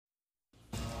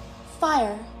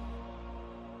Fire,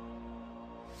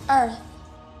 earth,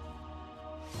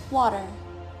 water,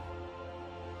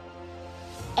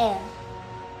 air.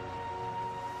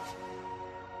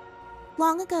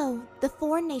 Long ago, the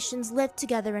four nations lived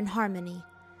together in harmony.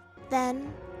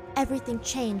 Then, everything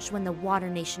changed when the Water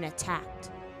Nation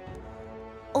attacked.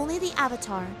 Only the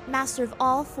Avatar, master of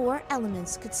all four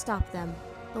elements, could stop them,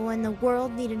 but when the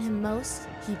world needed him most,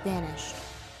 he vanished.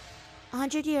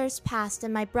 100 years passed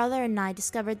and my brother and I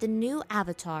discovered the new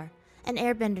Avatar, an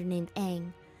airbender named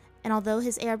Aang. And although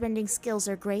his airbending skills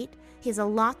are great, he has a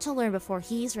lot to learn before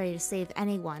he's ready to save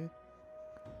anyone.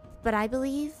 But I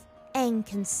believe Aang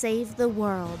can save the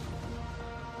world.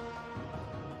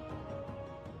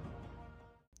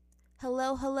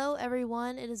 Hello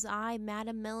everyone, it is I,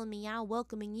 Madam Meow,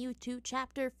 welcoming you to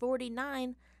Chapter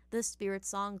 49, The Spirit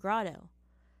Song Grotto.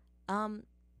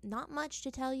 Not much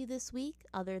to tell you this week,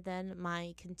 other than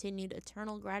my continued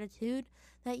eternal gratitude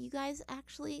that you guys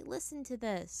actually listened to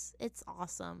this. It's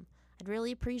awesome. I'd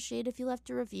really appreciate if you left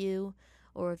a review,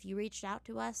 or if you reached out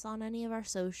to us on any of our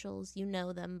socials. You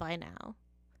know them by now.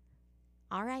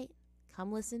 Alright,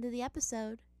 come listen to the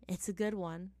episode. It's a good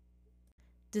one.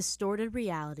 Distorted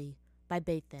Reality by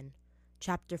Bathan,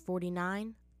 Chapter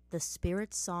 49, The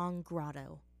Spirit Song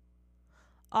Grotto.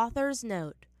 Author's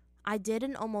note: I did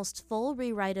an almost full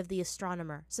rewrite of The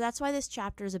Astronomer, so that's why this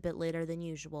chapter is a bit later than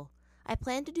usual. I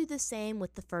plan to do the same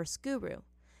with The First Guru.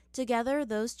 Together,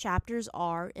 those chapters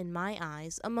are, in my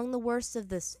eyes, among the worst of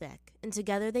this fic, and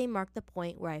together they mark the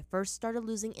point where I first started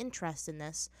losing interest in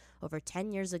this over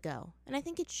 10 years ago, and I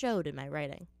think it showed in my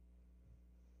writing.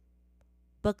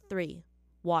 Book 3,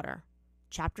 Water,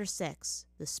 Chapter 6,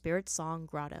 The Spirit Song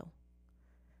Grotto.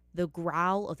 The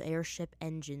growl of airship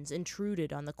engines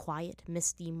intruded on the quiet,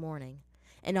 misty morning,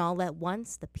 and all at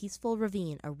once the peaceful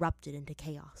ravine erupted into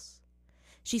chaos.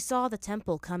 She saw the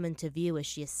temple come into view as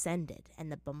she ascended,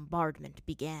 and the bombardment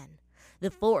began.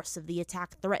 The force of the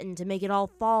attack threatened to make it all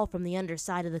fall from the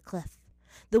underside of the cliff.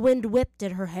 The wind whipped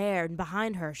at her hair, and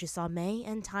behind her she saw Mai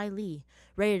and Ty Lee,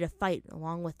 ready to fight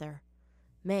along with her.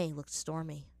 Mai looked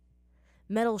stormy.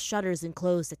 Metal shutters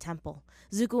enclosed the temple.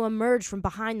 Zuko emerged from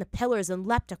behind the pillars and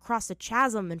leapt across the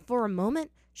chasm, and for a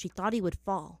moment she thought he would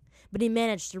fall, but he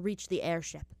managed to reach the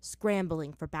airship,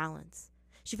 scrambling for balance.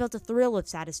 She felt a thrill of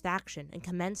satisfaction and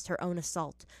commenced her own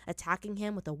assault, attacking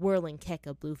him with a whirling kick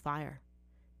of blue fire.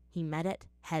 He met it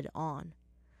head on.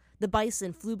 The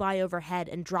bison flew by overhead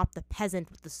and dropped the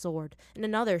peasant with the sword, and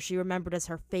another she remembered as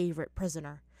her favorite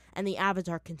prisoner, and the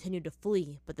Avatar continued to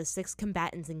flee, but the 6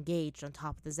 combatants engaged on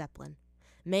top of the Zeppelin.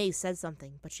 Mai said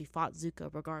something, but she fought Zuko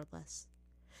regardless.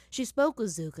 She spoke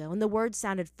with Zuko, and the words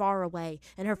sounded far away,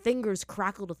 and her fingers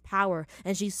crackled with power,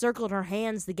 and she circled her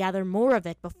hands to gather more of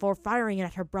it before firing it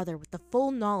at her brother with the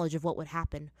full knowledge of what would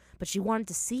happen. But she wanted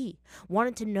to see,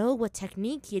 wanted to know what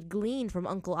technique he had gleaned from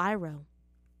Uncle Iroh.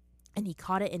 And he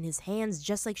caught it in his hands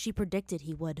just like she predicted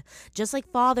he would, just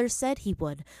like Father said he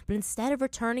would, but instead of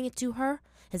returning it to her,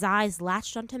 his eyes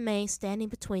latched onto Mai standing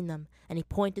between them, and he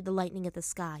pointed the lightning at the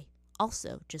sky.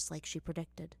 Also just like she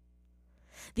predicted.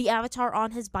 The Avatar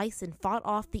on his bison fought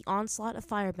off the onslaught of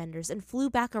firebenders and flew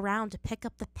back around to pick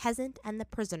up the peasant and the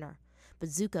prisoner, but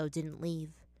Zuko didn't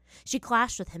leave. She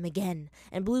clashed with him again,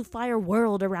 and blue fire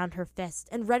whirled around her fist,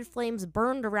 and red flames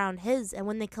burned around his, and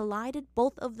when they collided,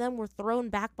 both of them were thrown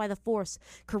back by the force,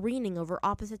 careening over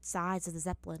opposite sides of the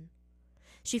Zeppelin.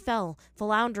 She fell,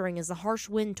 floundering as the harsh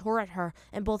wind tore at her,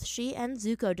 and both she and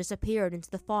Zuko disappeared into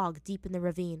the fog deep in the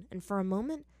ravine, and for a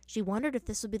moment she wondered if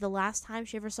this would be the last time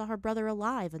she ever saw her brother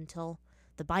alive until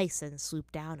the bison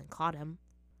swooped down and caught him.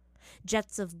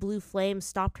 Jets of blue flame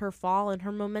stopped her fall, and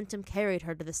her momentum carried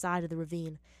her to the side of the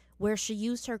ravine, where she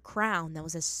used her crown that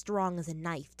was as strong as a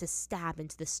knife to stab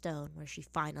into the stone where she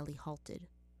finally halted.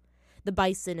 The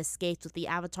bison escaped with the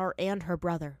Avatar and her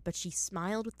brother, but she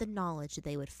smiled with the knowledge that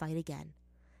they would fight again.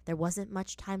 There wasn't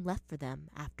much time left for them,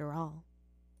 after all.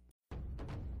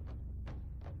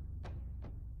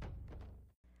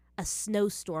 A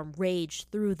snowstorm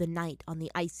raged through the night on the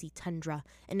icy tundra,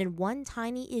 and in one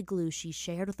tiny igloo she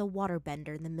shared with a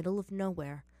waterbender in the middle of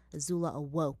nowhere, Azula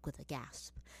awoke with a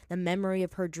gasp, the memory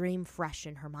of her dream fresh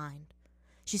in her mind.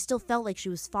 She still felt like she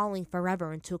was falling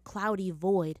forever into a cloudy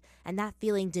void, and that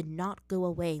feeling did not go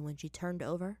away when she turned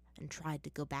over and tried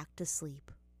to go back to sleep.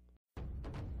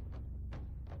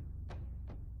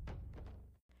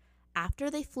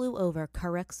 After they flew over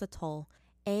Karek's atoll,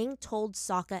 Aang told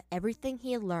Sokka everything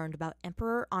he had learned about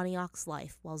Emperor Aniok's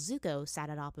life while Zuko sat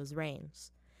at Appa's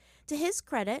reins. To his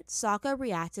credit, Sokka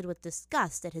reacted with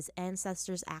disgust at his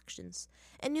ancestors' actions,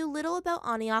 and knew little about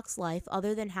Aniok's life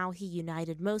other than how he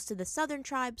united most of the southern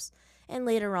tribes, and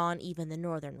later on even the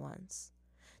northern ones.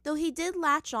 though he did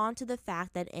latch on to the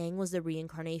fact that Aang was the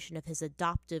reincarnation of his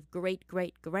adoptive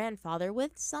great-great-grandfather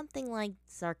with something like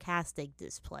sarcastic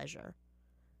displeasure.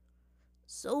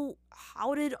 "So,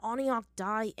 how did Oniok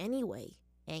die anyway?"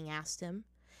 Aang asked him.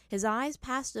 His eyes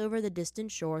passed over the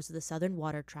distant shores of the southern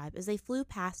water tribe as they flew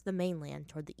past the mainland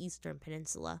toward the eastern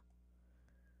peninsula.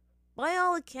 "By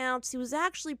all accounts, he was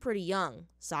actually pretty young,"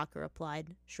 Sokka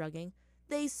replied, shrugging.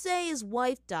 "They say his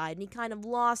wife died and he kind of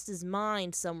lost his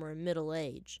mind somewhere in middle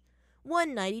age.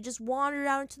 One night he just wandered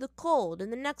out into the cold,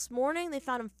 and the next morning they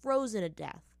found him frozen to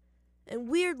death. And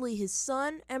weirdly, his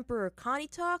son, Emperor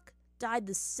Kanitok, died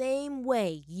the same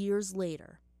way years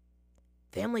later."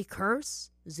 "Family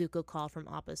curse?" Zuko called from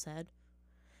Appa's head.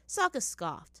 Sokka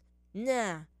scoffed.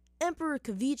 "Nah, Emperor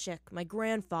Kavicek, my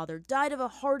grandfather, died of a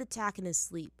heart attack in his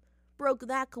sleep. Broke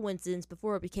that coincidence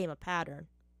before it became a pattern."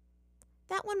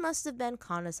 That one must have been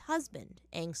Kanna's husband,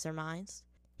 Aang surmised.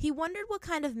 He wondered what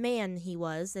kind of man he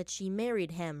was that she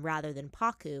married him rather than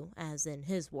Pakku, as in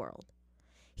his world.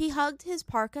 He hugged his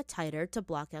parka tighter to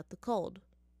block out the cold.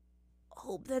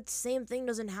 "Hope that same thing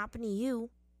doesn't happen to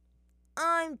you."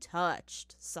 "I'm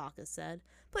touched," Sokka said,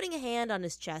 putting a hand on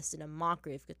his chest in a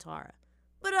mockery of Katara.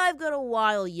 "But I've got a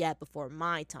while yet before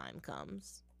my time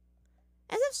comes."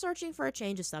 As if searching for a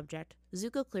change of subject,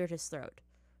 Zuko cleared his throat.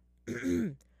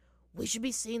 "We should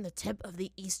be seeing the tip of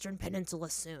the eastern peninsula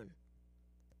soon."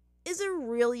 "Is it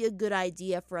really a good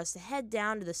idea for us to head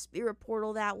down to the spirit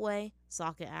portal that way?"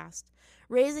 Sokka asked,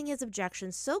 raising his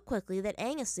objections so quickly that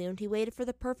Aang assumed he waited for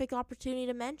the perfect opportunity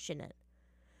to mention it.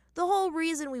 "The whole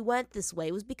reason we went this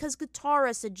way was because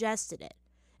Katara suggested it,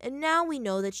 and now we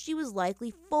know that she was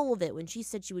likely full of it when she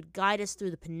said she would guide us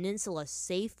through the peninsula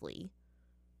safely."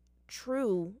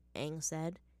 "True," Aang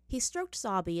said. He stroked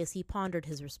Sabi as he pondered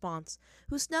his response,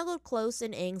 who snuggled close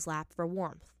in Aang's lap for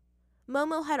warmth.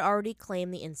 Momo had already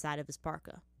claimed the inside of his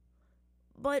parka.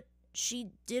 "But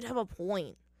she did have a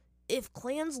point. If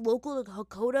clans local to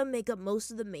Hakoda make up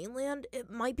most of the mainland, it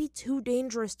might be too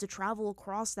dangerous to travel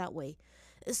across that way,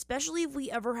 especially if we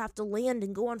ever have to land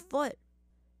and go on foot."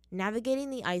 Navigating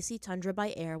the icy tundra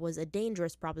by air was a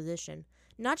dangerous proposition,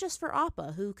 not just for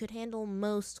Appa, who could handle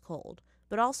most cold,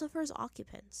 but also for his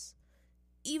occupants.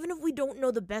 "Even if we don't know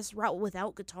the best route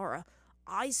without Katara,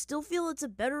 I still feel it's a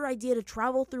better idea to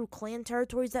travel through clan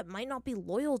territories that might not be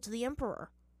loyal to the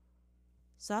Emperor."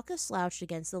 Sokka slouched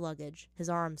against the luggage, his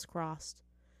arms crossed.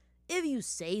 "If you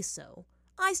say so.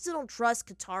 I still don't trust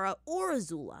Katara or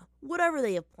Azula, whatever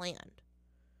they have planned."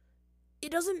 "It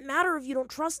doesn't matter if you don't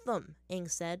trust them," Aang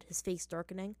said, his face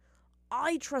darkening.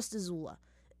 "I trust Azula,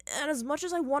 and as much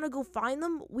as I want to go find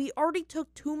them, we already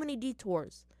took too many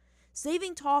detours.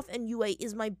 Saving Toph and Yue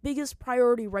is my biggest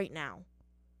priority right now."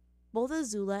 Both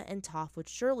Azula and Toph would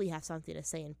surely have something to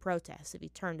say in protest if he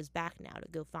turned his back now to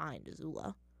go find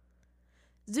Azula.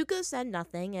 Zuko said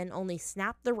nothing and only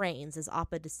snapped the reins as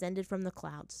Appa descended from the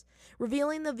clouds,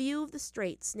 revealing the view of the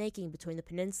strait snaking between the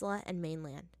peninsula and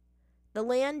mainland. The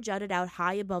land jutted out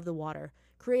high above the water,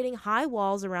 creating high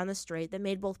walls around the strait that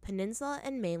made both peninsula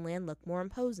and mainland look more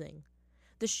imposing.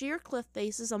 The sheer cliff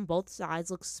faces on both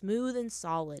sides looked smooth and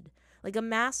solid, like a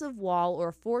massive wall or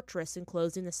a fortress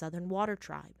enclosing the southern water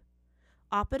tribe.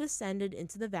 Appa descended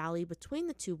into the valley between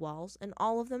the two walls, and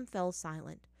all of them fell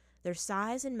silent, their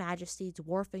size and majesty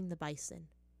dwarfing the bison.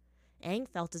 Aang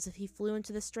felt as if he flew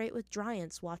into the strait with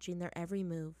giants watching their every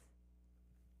move.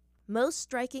 Most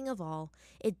striking of all,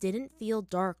 it didn't feel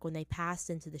dark when they passed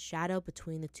into the shadow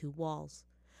between the two walls.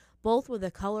 Both were the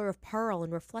color of pearl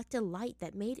and reflected light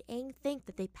that made Aang think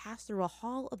that they passed through a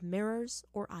hall of mirrors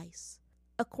or ice.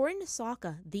 According to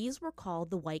Sokka, these were called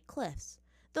the White Cliffs.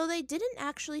 Though they didn't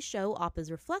actually show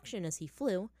Appa's reflection as he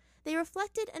flew, they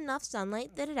reflected enough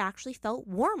sunlight that it actually felt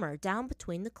warmer down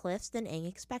between the cliffs than Aang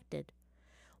expected.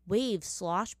 Waves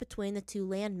sloshed between the two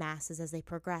land masses as they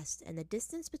progressed, and the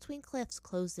distance between cliffs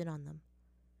closed in on them.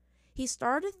 He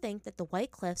started to think that the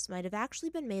White Cliffs might have actually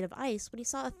been made of ice when he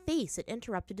saw a face that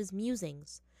interrupted his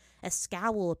musings. A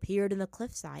scowl appeared in the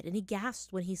cliffside, and he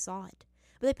gasped when he saw it,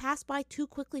 but they passed by too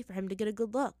quickly for him to get a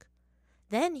good look.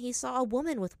 Then he saw a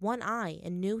woman with one eye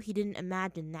and knew he didn't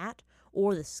imagine that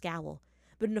or the scowl,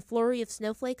 but in a flurry of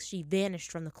snowflakes she vanished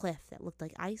from the cliff that looked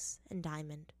like ice and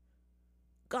diamond.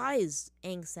 "Guys,"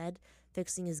 Aang said,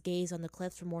 fixing his gaze on the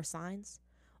cliffs for more signs.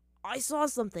 "I saw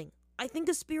something. I think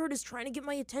a spirit is trying to get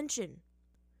my attention."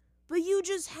 "But you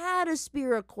just had a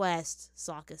spirit quest,"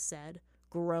 Sokka said,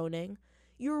 groaning.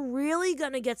 "You're really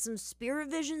gonna get some spirit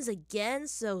visions again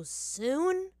so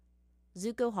soon?"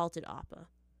 Zuko halted Appa.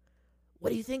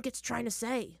 "What do you think it's trying to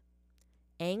say?"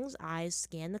 Aang's eyes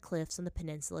scanned the cliffs on the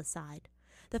peninsula side.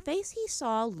 The face he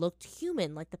saw looked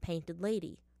human like the painted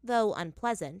lady, though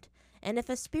unpleasant, and if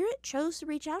a spirit chose to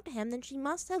reach out to him, then she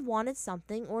must have wanted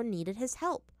something or needed his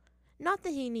help. Not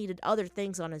that he needed other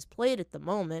things on his plate at the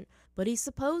moment, but he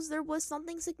supposed there was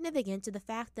something significant to the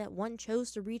fact that one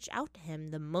chose to reach out to him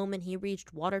the moment he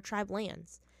reached Water Tribe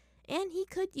lands, and he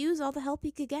could use all the help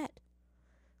he could get.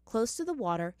 Close to the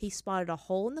water, he spotted a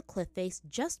hole in the cliff face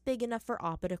just big enough for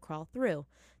Appa to crawl through,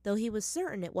 though he was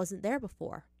certain it wasn't there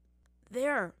before.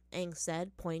 "There," Aang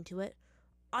said, pointing to it.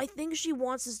 "I think she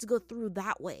wants us to go through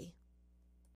that way."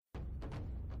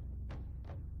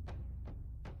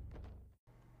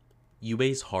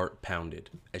 Yue's heart pounded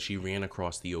as she ran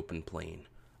across the open plain,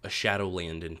 a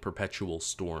shadowland in perpetual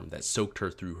storm that soaked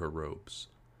her through her robes.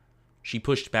 She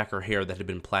pushed back her hair that had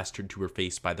been plastered to her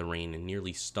face by the rain and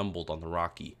nearly stumbled on the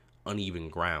rocky, uneven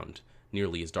ground,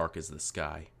 nearly as dark as the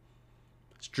sky.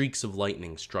 Streaks of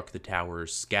lightning struck the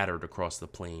towers scattered across the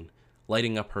plain,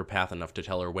 lighting up her path enough to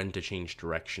tell her when to change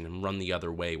direction and run the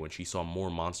other way when she saw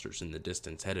more monsters in the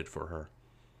distance headed for her.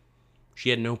 She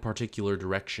had no particular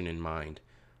direction in mind.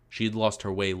 She had lost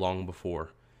her way long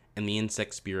before, and the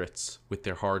insect spirits, with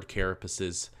their hard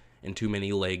carapaces and too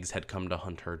many legs, had come to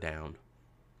hunt her down.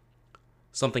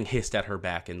 Something hissed at her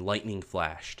back and lightning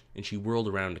flashed, and she whirled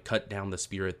around to cut down the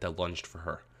spirit that lunged for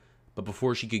her. But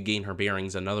before she could gain her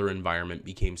bearings, another environment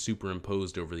became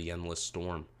superimposed over the endless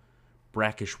storm.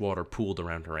 Brackish water pooled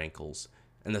around her ankles,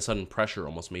 and the sudden pressure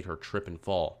almost made her trip and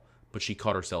fall, but she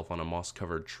caught herself on a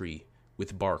moss-covered tree,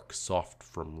 with bark soft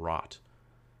from rot.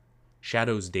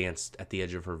 Shadows danced at the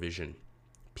edge of her vision,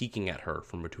 peeking at her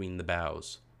from between the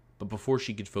boughs, but before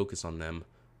she could focus on them,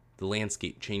 the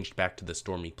landscape changed back to the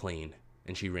stormy plain,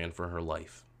 and she ran for her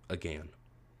life, again.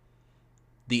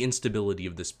 The instability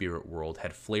of the spirit world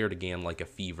had flared again like a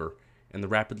fever, and the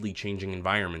rapidly changing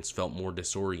environments felt more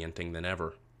disorienting than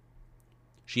ever.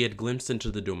 She had glimpsed into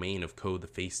the domain of Ko the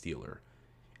Face Stealer,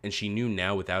 and she knew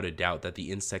now without a doubt that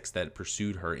the insects that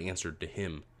pursued her answered to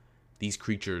him. These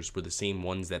creatures were the same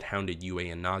ones that hounded Yue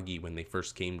and Nagi when they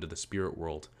first came to the spirit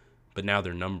world, but now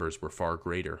their numbers were far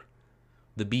greater.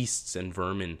 The beasts and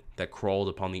vermin that crawled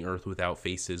upon the earth without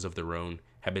faces of their own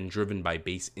had been driven by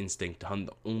base instinct to hunt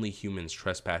the only humans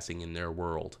trespassing in their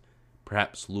world,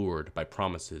 perhaps lured by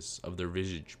promises of their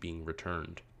visage being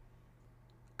returned.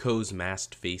 Ko's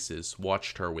masked faces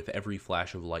watched her with every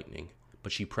flash of lightning,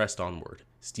 but she pressed onward,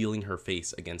 steeling her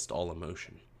face against all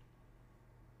emotion.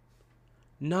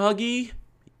 "Nagi!"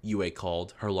 Yue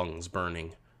called, her lungs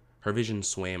burning. Her vision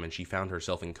swam and she found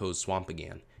herself in Ko's swamp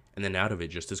again, and then out of it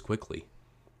just as quickly.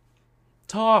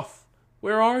 "Toph!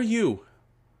 Where are you?"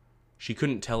 She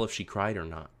couldn't tell if she cried or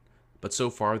not, but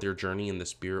so far their journey in the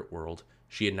spirit world,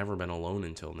 she had never been alone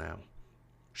until now.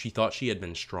 She thought she had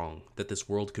been strong, that this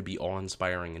world could be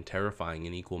awe-inspiring and terrifying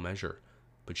in equal measure,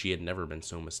 but she had never been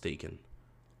so mistaken.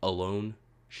 Alone,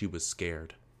 she was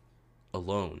scared.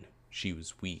 Alone, she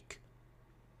was weak.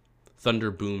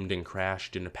 Thunder boomed and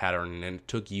crashed in a pattern, and it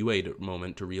took Yue a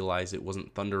moment to realize it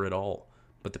wasn't thunder at all,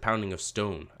 but the pounding of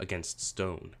stone against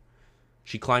stone.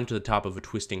 She climbed to the top of a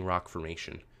twisting rock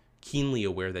formation, keenly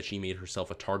aware that she made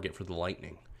herself a target for the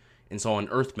lightning, and saw an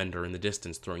earthbender in the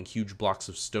distance throwing huge blocks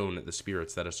of stone at the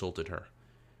spirits that assaulted her.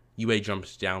 Yue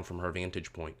jumped down from her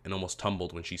vantage point and almost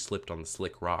tumbled when she slipped on the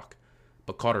slick rock,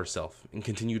 but caught herself and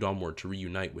continued onward to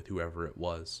reunite with whoever it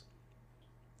was.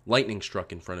 Lightning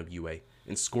struck in front of Yue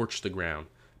and scorched the ground,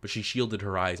 but she shielded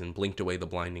her eyes and blinked away the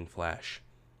blinding flash.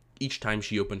 Each time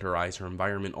she opened her eyes, her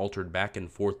environment altered back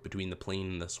and forth between the plain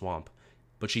and the swamp,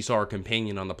 but she saw her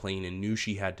companion on the plain and knew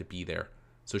she had to be there,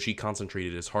 so she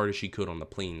concentrated as hard as she could on the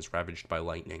plains ravaged by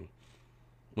lightning.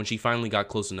 When she finally got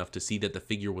close enough to see that the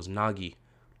figure was Nagi,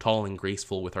 tall and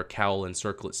graceful with her cowl and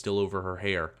circlet still over her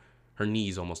hair, her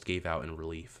knees almost gave out in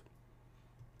relief.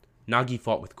 Nagi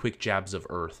fought with quick jabs of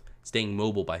earth, staying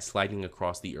mobile by sliding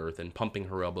across the earth and pumping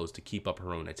her elbows to keep up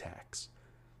her own attacks.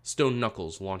 Stone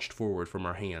knuckles launched forward from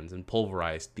her hands and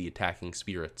pulverized the attacking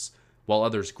spirits, while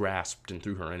others grasped and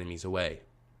threw her enemies away.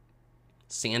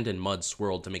 Sand and mud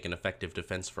swirled to make an effective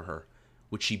defense for her,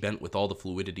 which she bent with all the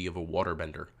fluidity of a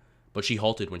waterbender, but she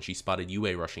halted when she spotted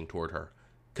Yue rushing toward her,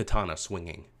 katana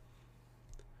swinging.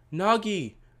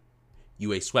 "Nagi!"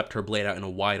 Yue swept her blade out in a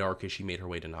wide arc as she made her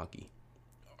way to Nagi.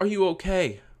 "Are you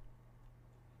okay?"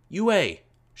 "Yue!"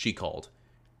 she called,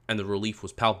 and the relief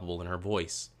was palpable in her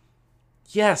voice.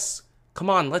 "Yes! Come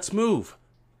on, let's move!"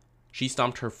 She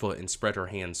stomped her foot and spread her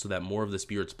hands so that more of the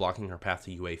spirits blocking her path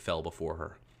to Yue fell before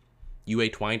her. Yue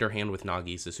twined her hand with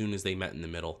Nagi's as soon as they met in the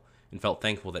middle, and felt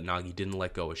thankful that Nagi didn't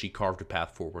let go as she carved a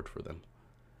path forward for them.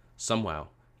 Somehow,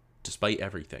 despite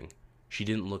everything, she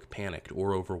didn't look panicked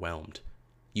or overwhelmed.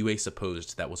 Yue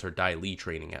supposed that was her Dai Li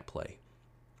training at play.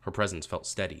 Her presence felt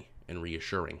steady and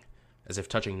reassuring, as if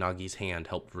touching Nagi's hand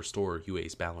helped restore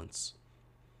Yue's balance.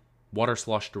 Water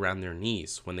sloshed around their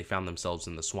knees when they found themselves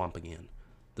in the swamp again,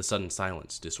 the sudden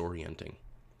silence disorienting.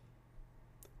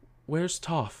 "Where's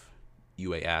Toph?"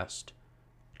 Yue asked.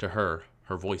 To her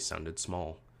voice sounded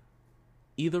small.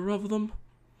 "Either of them?"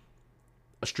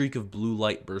 A streak of blue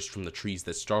light burst from the trees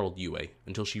that startled Yue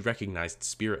until she recognized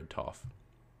Spirit Toph.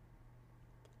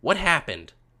 "What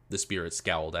happened?" The spirit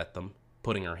scowled at them,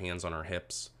 putting her hands on her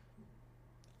hips.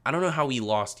 "I don't know how we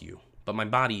lost you, but my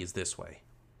body is this way."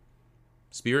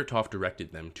 Spirit Toph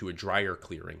directed them to a drier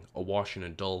clearing, awash in a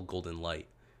dull golden light,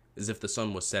 as if the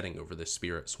sun was setting over this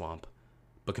spirit swamp.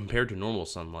 But compared to normal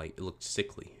sunlight, it looked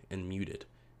sickly and muted,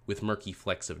 with murky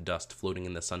flecks of dust floating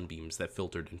in the sunbeams that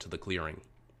filtered into the clearing.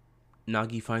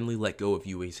 Nagi finally let go of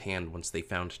Yue's hand once they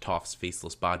found Toph's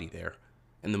faceless body there,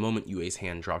 and the moment Yue's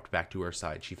hand dropped back to her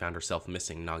side, she found herself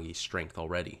missing Nagi's strength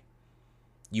already.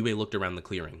 Yue looked around the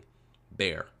clearing,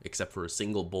 bare except for a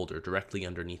single boulder directly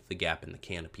underneath the gap in the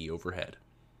canopy overhead.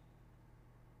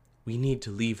 "We need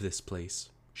to leave this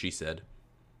place," she said.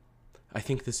 "I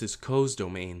think this is Ko's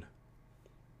domain."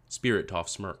 Spirit Toph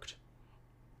smirked.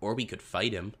 "Or we could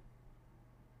fight him."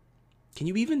 "Can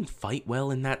you even fight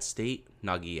well in that state?"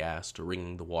 Nagi asked,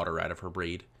 wringing the water out of her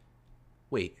braid.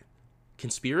 "Wait, can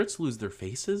spirits lose their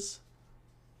faces?"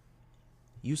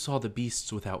 "You saw the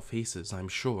beasts without faces, I'm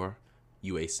sure,"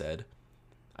 Yue said.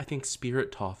 "I think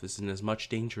Spirit Toph is in as much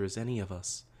danger as any of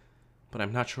us, but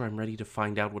I'm not sure I'm ready to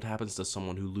find out what happens to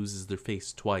someone who loses their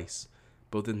face twice,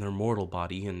 both in their mortal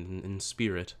body and in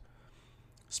spirit."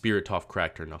 Spirit Toph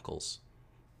cracked her knuckles.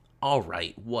 "All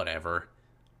right, whatever.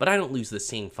 But I don't lose the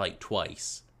same fight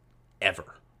twice.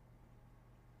 Ever."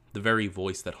 The very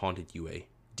voice that haunted Yue,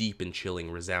 deep and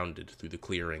chilling, resounded through the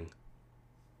clearing.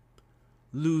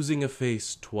 "Losing a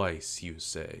face twice, you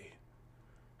say?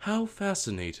 How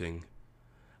fascinating.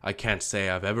 I can't say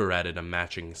I've ever added a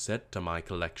matching set to my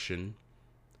collection.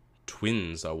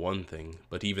 Twins are one thing,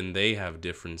 but even they have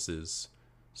differences.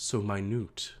 So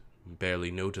minute,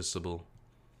 barely noticeable."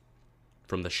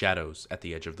 From the shadows at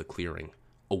the edge of the clearing,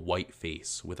 a white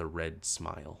face with a red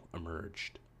smile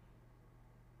emerged.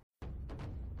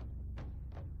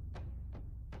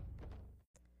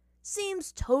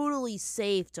 Seems totally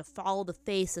safe to follow the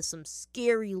face of some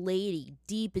scary lady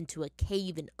deep into a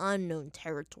cave in unknown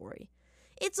territory.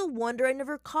 It's a wonder I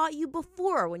never caught you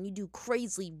before when you do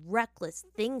crazily reckless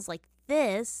things like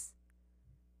this.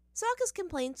 Sokka's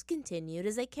complaints continued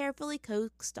as they carefully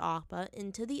coaxed Appa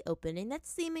into the opening that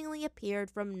seemingly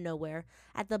appeared from nowhere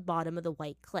at the bottom of the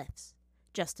white cliffs,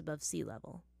 just above sea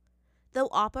level. Though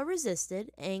Appa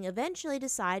resisted, Aang eventually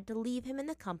decided to leave him in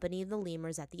the company of the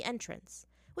lemurs at the entrance,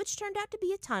 which turned out to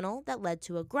be a tunnel that led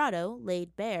to a grotto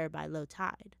laid bare by low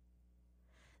tide.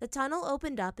 The tunnel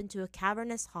opened up into a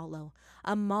cavernous hollow,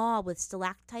 a maw with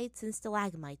stalactites and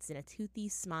stalagmites and a toothy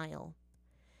smile.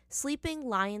 Sleeping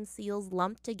lion seals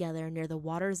lumped together near the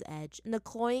water's edge, and the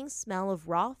cloying smell of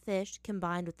raw fish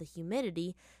combined with the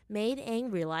humidity made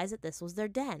Aang realize that this was their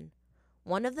den.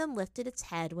 One of them lifted its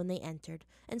head when they entered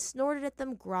and snorted at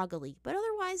them groggily, but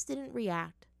otherwise didn't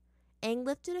react. Aang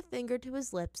lifted a finger to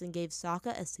his lips and gave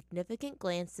Sokka a significant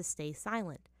glance to stay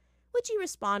silent, which he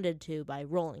responded to by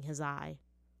rolling his eye.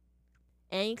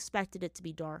 Aang expected it to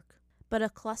be dark, but a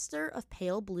cluster of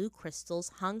pale blue crystals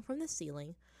hung from the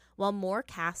ceiling, while more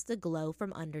cast a glow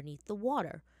from underneath the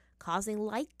water, causing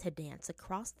light to dance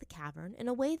across the cavern in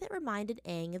a way that reminded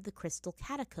Aang of the crystal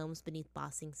catacombs beneath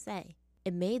Ba Sing Se.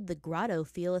 It made the grotto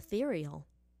feel ethereal.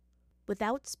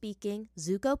 Without speaking,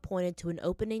 Zuko pointed to an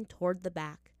opening toward the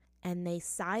back, and they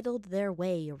sidled their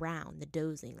way around the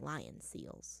dozing lion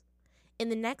seals. In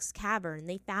the next cavern,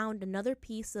 they found another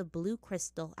piece of blue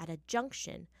crystal at a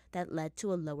junction that led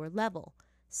to a lower level,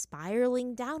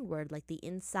 spiraling downward like the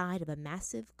inside of a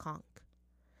massive conch.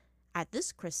 At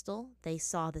this crystal, they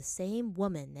saw the same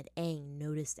woman that Aang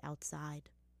noticed outside.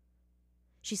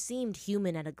 She seemed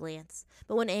human at a glance,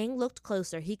 but when Aang looked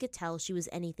closer, he could tell she was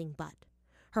anything but.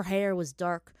 Her hair was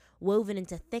dark, woven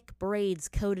into thick braids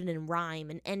coated in rime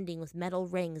and ending with metal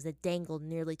rings that dangled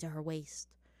nearly to her waist.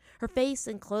 Her face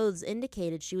and clothes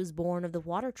indicated she was born of the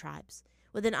water tribes,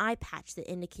 with an eye patch that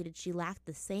indicated she lacked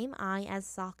the same eye as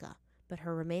Sokka, but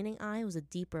her remaining eye was a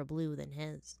deeper blue than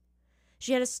his.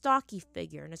 She had a stocky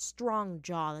figure and a strong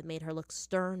jaw that made her look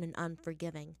stern and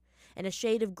unforgiving, and a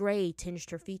shade of gray tinged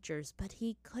her features, but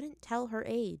he couldn't tell her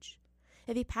age.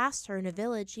 If he passed her in a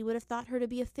village, he would have thought her to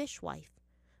be a fishwife,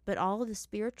 but all of the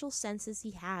spiritual senses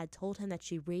he had told him that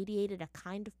she radiated a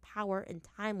kind of power and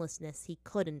timelessness he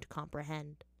couldn't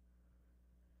comprehend.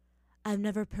 "I've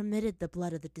never permitted the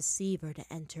blood of the deceiver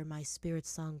to enter my spirit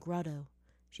song grotto,"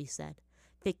 she said,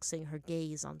 fixing her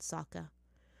gaze on Sokka.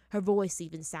 Her voice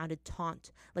even sounded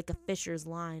taunt, like a fisher's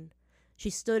line. She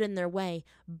stood in their way,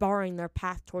 barring their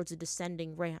path towards a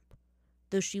descending ramp.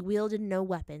 Though she wielded no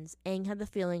weapons, Aang had the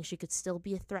feeling she could still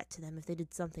be a threat to them if they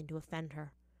did something to offend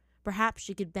her. Perhaps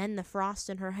she could bend the frost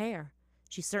in her hair.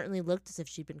 She certainly looked as if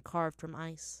she'd been carved from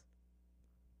ice.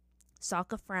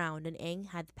 Sokka frowned, and Aang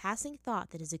had the passing thought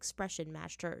that his expression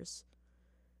matched hers.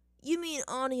 "You mean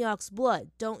Aniak's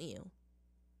blood, don't you?"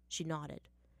 She nodded.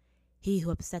 "He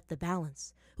who upset the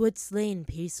balance, who had slain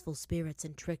peaceful spirits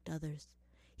and tricked others.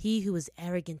 He who was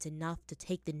arrogant enough to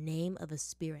take the name of a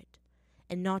spirit,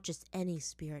 and not just any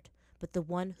spirit, but the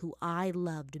one who I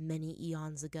loved many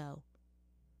eons ago."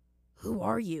 "Who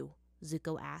are you?"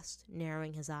 Zuko asked,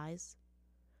 narrowing his eyes.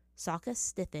 Sokka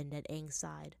stiffened at Aang's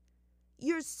side.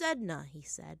 "You're Sedna," he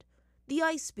said, "the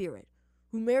ice spirit,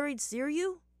 who married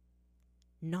Siryu?"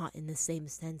 "Not in the same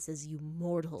sense as you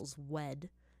mortals wed,"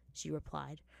 she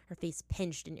replied, her face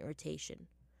pinched in irritation.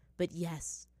 "But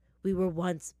yes, we were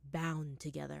once bound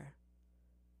together."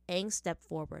 Aang stepped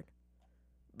forward.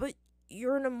 "But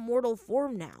you're in a mortal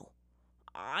form now.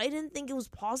 I didn't think it was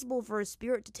possible for a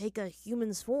spirit to take a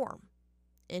human's form."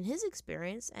 In his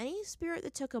experience, any spirit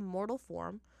that took a mortal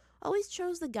form always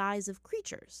chose the guise of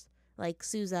creatures, like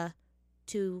Suza,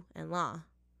 Tu, and La.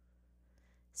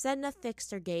 Sedna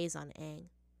fixed her gaze on Aang.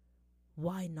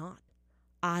 "Why not?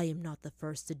 I am not the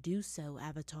first to do so,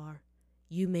 Avatar.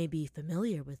 You may be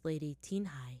familiar with Lady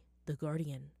Tinhai, the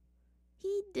Guardian."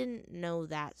 He didn't know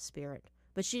that spirit,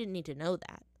 but she didn't need to know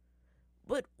that.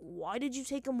 "But why did you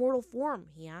take a mortal form?"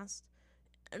 he asked.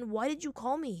 "And why did you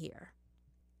call me here?"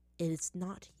 "It is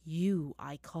not you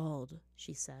I called,"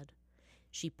 she said.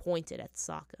 She pointed at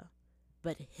Sokka.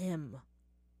 "But him."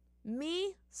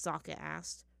 "Me?" Sokka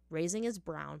asked, raising his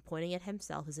brow and pointing at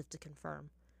himself as if to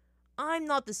confirm. "I'm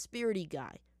not the spirity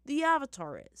guy. The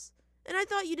Avatar is. And I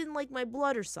thought you didn't like my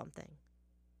blood or something."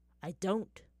 "I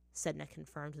don't," Sedna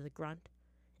confirmed with a grunt.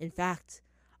 "In fact,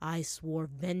 I swore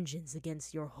vengeance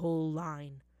against your whole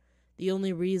line. The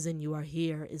only reason you are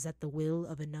here is at the will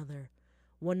of another,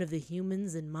 one of the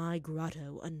humans in my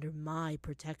grotto under my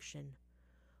protection.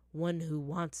 One who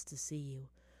wants to see you,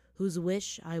 whose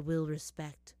wish I will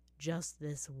respect just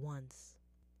this once."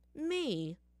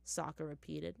 "Me?" Sokka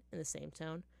repeated in the same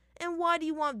tone. "And why do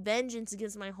you want vengeance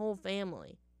against my whole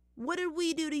family? What did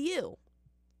we do to you?"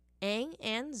 Aang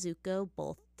and Zuko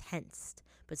both tensed,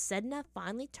 but Sedna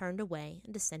finally turned away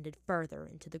and descended further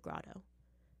into the grotto.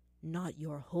 "Not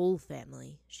your whole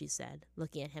family," she said,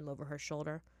 looking at him over her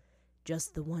shoulder.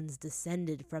 "Just the ones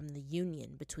descended from the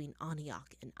union between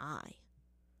Aniak and I."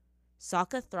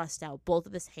 Sokka thrust out both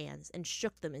of his hands and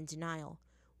shook them in denial.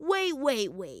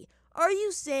 Wait. Are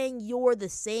you saying you're the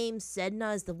same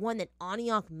Sedna as the one that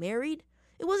Aniak married?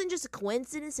 It wasn't just a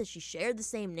coincidence that she shared the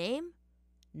same name?"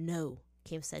 "No,"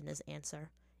 came Sedna's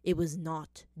answer. "It was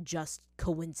not just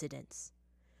coincidence."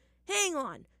 "Hang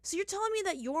on, so you're telling me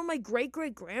that you're my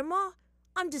great-great-grandma?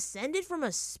 I'm descended from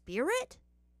a spirit?"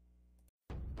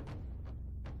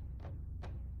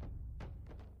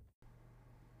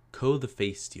 Ko the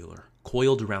Face Stealer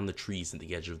coiled around the trees at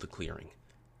the edge of the clearing,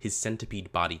 his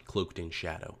centipede body cloaked in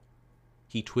shadow.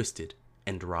 He twisted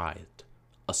and writhed,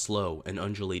 a slow and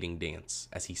undulating dance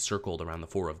as he circled around the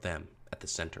four of them at the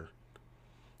center.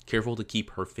 Careful to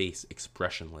keep her face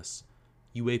expressionless,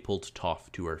 Yue pulled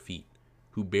Toph to her feet,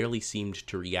 who barely seemed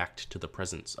to react to the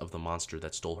presence of the monster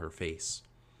that stole her face.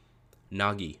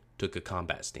 Nagi took a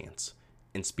combat stance,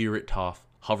 and Spirit Toph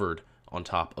hovered on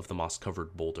top of the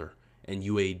moss-covered boulder, and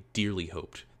Yue dearly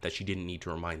hoped that she didn't need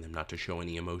to remind them not to show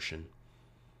any emotion.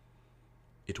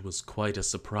 "It was quite a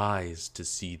surprise to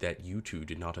see that you two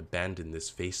did not abandon this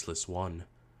faceless one,"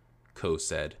 Ko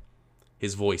said.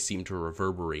 His voice seemed to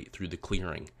reverberate through the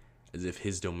clearing, as if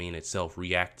his domain itself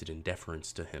reacted in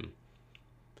deference to him.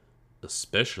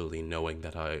 "Especially knowing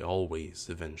that I always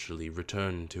eventually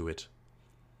return to it."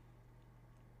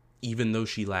 "Even though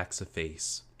she lacks a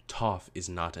face, Toph is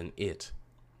not an it,"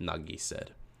 Nagi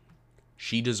said.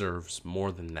 "She deserves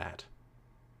more than that."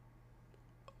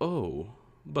 "Oh,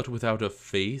 but without a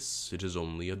face, it is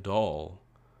only a doll.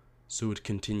 So it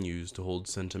continues to hold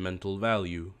sentimental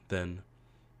value, then,"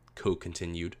 Ko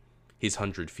continued. His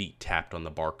 100 feet tapped on the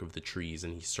bark of the trees,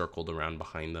 and he circled around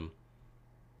behind them.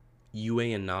 Yue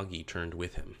and Nagi turned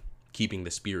with him, keeping the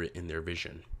spirit in their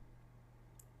vision.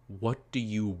 "What do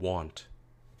you want?"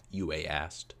 Yue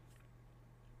asked.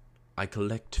 "I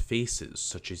collect faces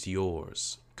such as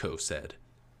yours," Ko said.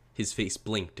 His face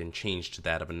blinked and changed to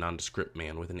that of a nondescript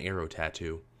man with an arrow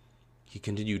tattoo. He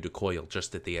continued to coil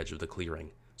just at the edge of the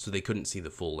clearing, so they couldn't see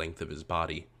the full length of his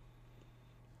body.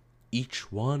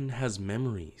 "Each one has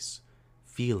memories,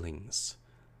 feelings,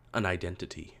 an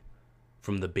identity.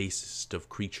 From the basest of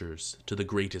creatures to the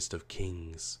greatest of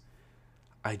kings,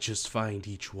 I just find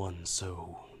each one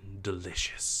so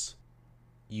delicious.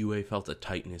 Yue felt a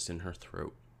tightness in her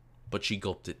throat, but she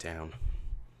gulped it down.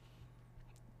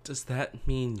 Does that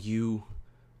mean you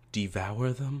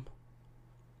devour them?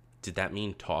 Did that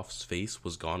mean Toph's face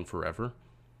was gone forever?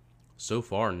 So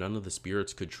far, none of the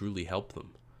spirits could truly help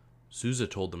them. Souza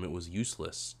told them it was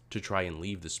useless to try and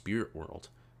leave the spirit world.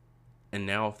 And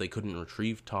now if they couldn't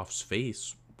retrieve Toph's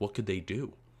face, what could they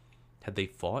do? Had they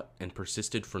fought and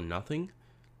persisted for nothing?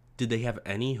 Did they have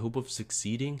any hope of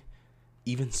succeeding?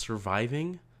 Even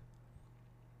surviving?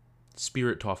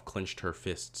 Spirit Toph clenched her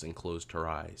fists and closed her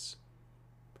eyes.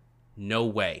 No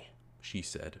way, she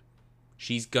said.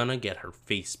 She's gonna get her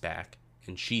face back,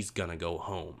 and she's gonna go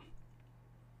home.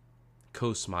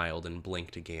 Ko smiled and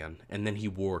blinked again, and then he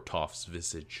wore Toph's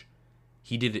visage.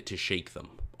 He did it to shake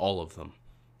them, all of them,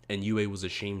 and Yue was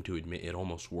ashamed to admit it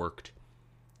almost worked.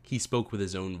 He spoke with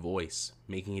his own voice,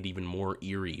 making it even more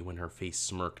eerie when her face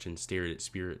smirked and stared at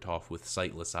Spirit Toph with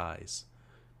sightless eyes.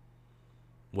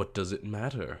 What does it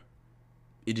matter?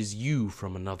 It is you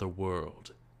from another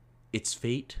world. Its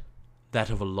fate, that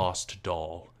of a lost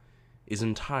doll, is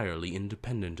entirely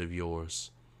independent of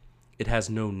yours. It has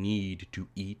no need to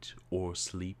eat or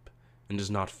sleep, and does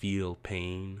not feel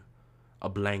pain. A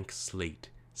blank slate,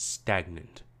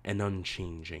 stagnant and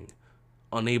unchanging,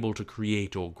 unable to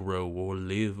create or grow or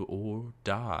live or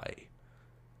die.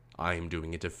 I am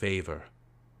doing it a favor,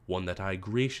 one that I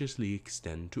graciously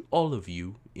extend to all of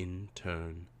you in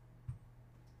turn.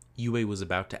 Yue was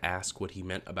about to ask what he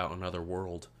meant about another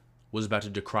world, was about to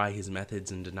decry his methods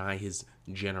and deny his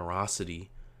generosity,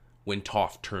 when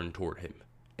Toph turned toward him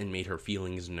and made her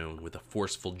feelings known with a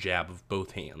forceful jab of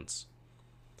both hands.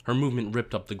 Her movement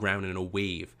ripped up the ground in a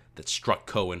wave that struck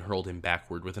Ko and hurled him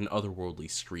backward with an otherworldly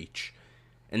screech,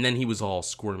 and then he was all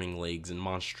squirming legs and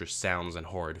monstrous sounds and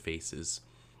horrid faces,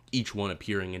 each one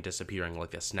appearing and disappearing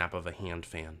like the snap of a hand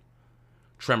fan.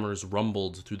 Tremors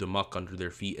rumbled through the muck under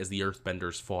their feet as the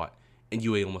earthbenders fought, and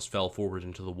Yue almost fell forward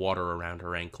into the water around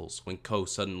her ankles when Ko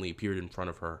suddenly appeared in front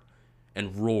of her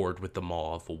and roared with the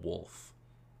maw of a wolf.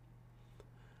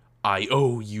 I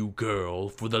owe you, girl,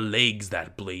 for the legs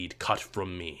that blade cut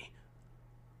from me.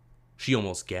 She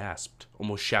almost gasped,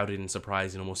 almost shouted in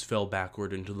surprise, and almost fell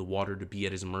backward into the water to be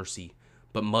at his mercy,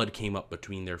 but mud came up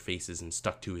between their faces and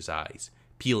stuck to his eyes,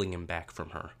 peeling him back from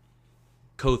her.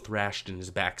 Ko thrashed and his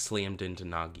back slammed into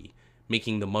Nagi,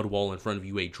 making the mud wall in front of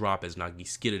Yue drop as Nagi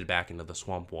skidded back into the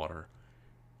swamp water.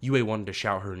 Yue wanted to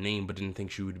shout her name, but didn't think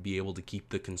she would be able to keep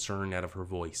the concern out of her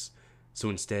voice,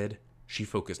 so instead, she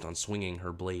focused on swinging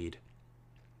her blade.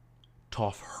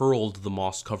 Toph hurled the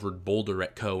moss-covered boulder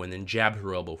at Ko and then jabbed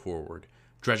her elbow forward,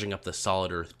 dredging up the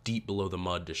solid earth deep below the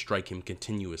mud to strike him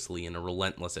continuously in a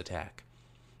relentless attack.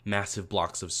 Massive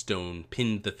blocks of stone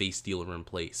pinned the face stealer in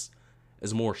place,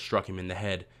 as more struck him in the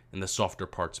head and the softer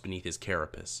parts beneath his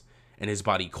carapace, and his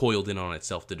body coiled in on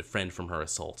itself to defend from her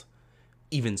assault.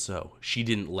 Even so, she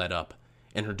didn't let up,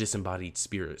 and her disembodied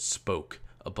spirit spoke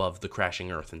above the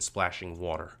crashing earth and splashing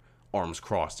water, arms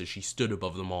crossed as she stood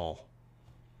above them all.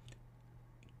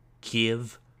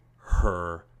 Give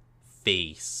her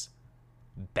face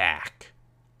back,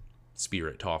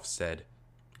 Spirit Toph said,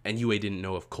 and Yue didn't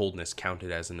know if coldness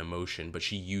counted as an emotion, but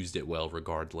she used it well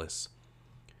regardless.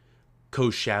 Ko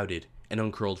shouted and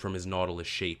uncurled from his nautilus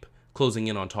shape, closing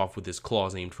in on Toph with his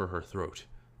claws aimed for her throat.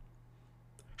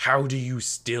 How do you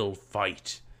still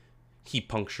fight? He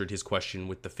punctured his question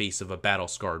with the face of a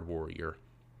battle-scarred warrior.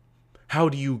 How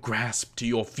do you grasp to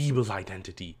your feeble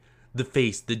identity, the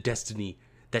face, the destiny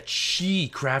that she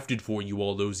crafted for you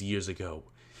all those years ago?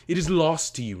 It is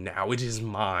lost to you now. It is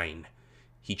mine.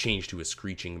 He changed to a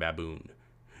screeching baboon.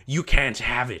 You can't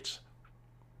have it.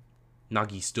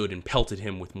 Nagi stood and pelted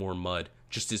him with more mud,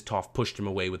 just as Toph pushed him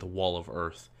away with a wall of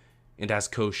earth. And as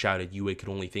Ko shouted, Yue could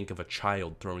only think of a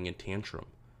child throwing a tantrum.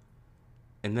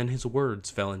 And then his words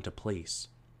fell into place.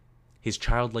 His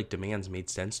childlike demands made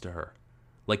sense to her,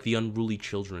 like the unruly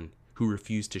children who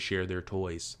refused to share their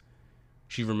toys.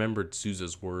 She remembered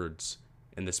Souza's words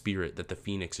and the spirit that the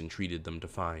phoenix entreated them to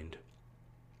find.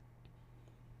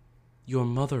 Your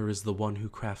mother is the one who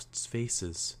crafts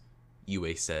faces,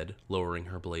 Yue said, lowering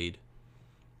her blade.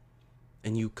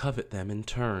 And you covet them in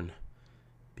turn,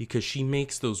 because she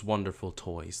makes those wonderful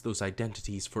toys, those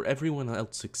identities for everyone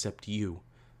else except you,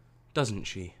 doesn't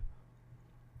she?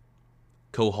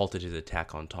 Ko halted his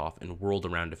attack on Toph and whirled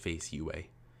around to face Yue.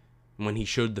 And when he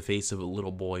showed the face of a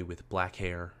little boy with black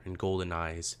hair and golden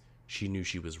eyes, she knew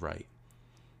she was right.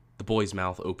 The boy's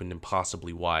mouth opened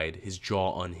impossibly wide, his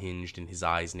jaw unhinged, and his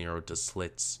eyes narrowed to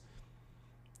slits.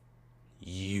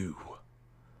 You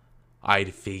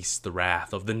I'd face the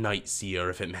wrath of the Night Seer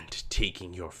if it meant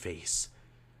taking your face.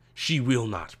 She will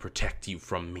not protect you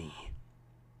from me."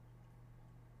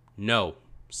 "No,"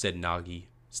 said Nagi,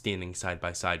 standing side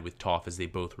by side with Toph as they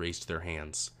both raised their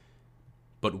hands.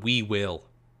 "But we will."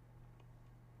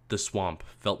 The swamp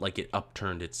felt like it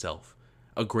upturned itself,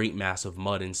 a great mass of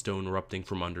mud and stone erupting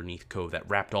from underneath Ko that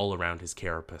wrapped all around his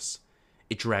carapace.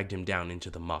 It dragged him down into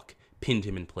the muck, pinned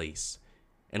him in place,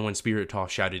 and when Spirit Toph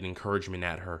shouted encouragement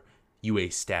at her,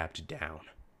 Yue stabbed down.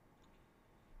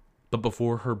 But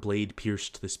before her blade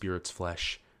pierced the spirit's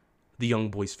flesh, the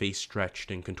young boy's face stretched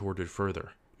and contorted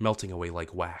further, melting away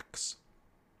like wax.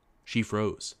 She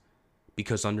froze,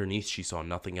 because underneath she saw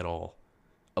nothing at all,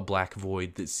 a black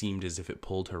void that seemed as if it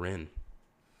pulled her in.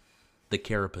 The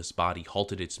carapace body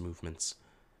halted its movements,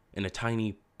 and a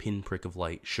tiny pinprick of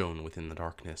light shone within the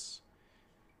darkness.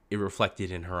 It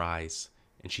reflected in her eyes,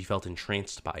 and she felt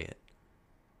entranced by it.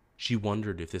 She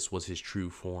wondered if this was his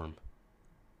true form,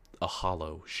 a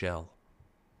hollow shell.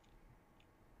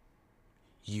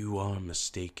 "You are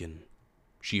mistaken,"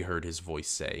 she heard his voice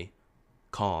say,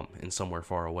 calm and somewhere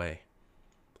far away.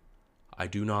 "I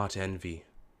do not envy.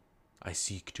 I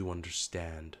seek to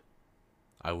understand.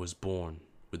 I was born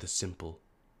with a simple,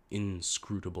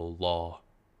 inscrutable law.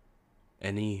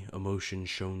 Any emotion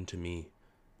shown to me,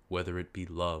 whether it be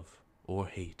love or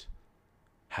hate,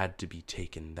 had to be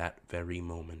taken that very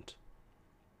moment."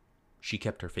 She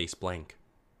kept her face blank.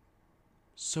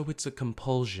 "So it's a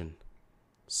compulsion,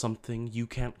 something you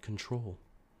can't control."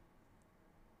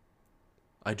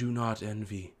 "I do not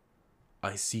envy.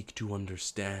 I seek to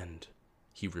understand,"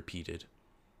 he repeated.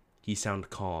 He sounded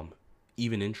calm,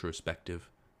 even introspective.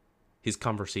 His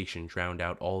conversation drowned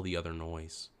out all the other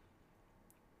noise.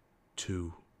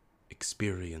 "To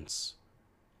experience."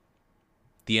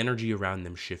 The energy around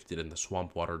them shifted and the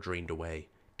swamp water drained away,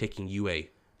 taking Yue,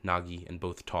 Nagi, and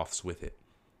both Tophs with it.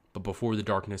 But before the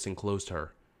darkness enclosed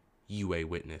her, Yue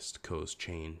witnessed Ko's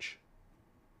change.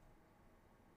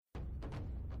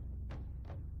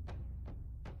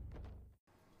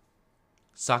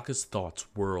 Sokka's thoughts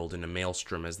whirled in a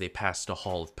maelstrom as they passed a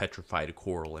hall of petrified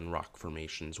coral and rock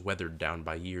formations weathered down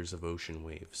by years of ocean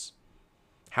waves.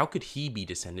 How could he be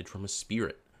descended from a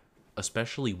spirit,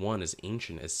 especially one as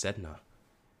ancient as Sedna?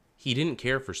 He didn't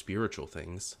care for spiritual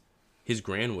things. His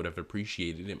gran would have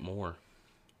appreciated it more.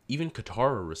 Even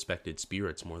Katara respected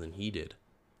spirits more than he did.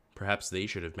 Perhaps they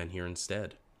should have been here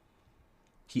instead.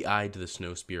 He eyed the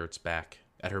snow spirit's back,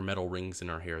 at her metal rings in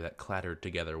her hair that clattered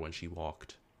together when she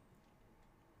walked.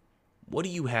 "What do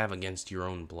you have against your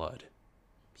own blood?"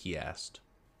 he asked.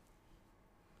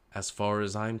 "As far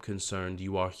as I'm concerned,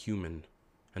 you are human,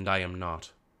 and I am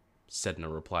not,"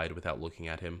 Sedna replied without looking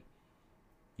at him.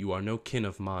 "You are no kin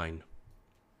of mine."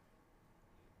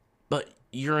 "But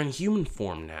you're in human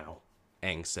form now,"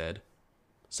 Aang said.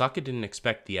 Sokka didn't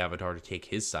expect the Avatar to take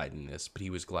his side in this, but he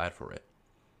was glad for it.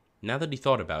 Now that he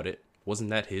thought about it,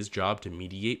 wasn't that his job to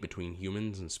mediate between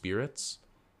humans and spirits?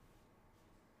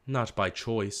 "Not by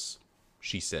choice,"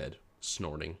 she said,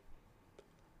 snorting.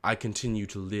 "I continue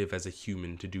to live as a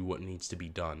human to do what needs to be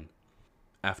done.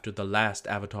 After the last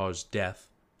Avatar's death,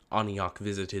 Aniak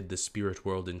visited the spirit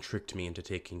world and tricked me into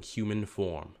taking human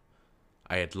form.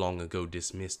 I had long ago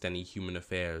dismissed any human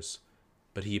affairs,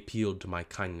 but he appealed to my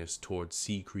kindness towards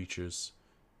sea creatures.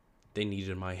 They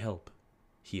needed my help,"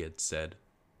 he had said.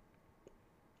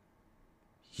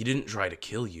 "He didn't try to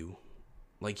kill you,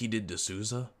 like he did to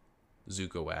Suza?"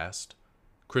 Zuko asked.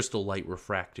 Crystal light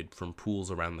refracted from pools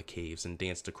around the caves and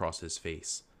danced across his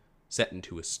face, set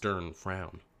into a stern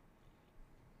frown.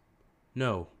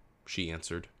 "No," she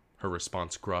answered, her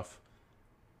response gruff.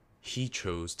 "He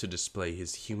chose to display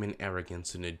his human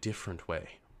arrogance in a different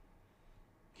way.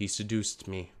 He seduced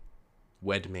me,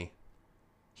 wed me.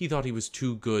 He thought he was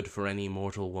too good for any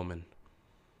mortal woman.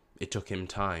 It took him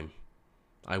time.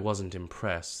 I wasn't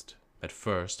impressed at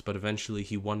first, but eventually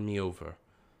he won me over.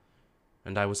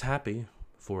 And I was happy,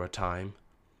 for a time,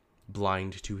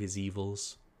 blind to his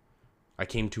evils. I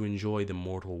came to enjoy the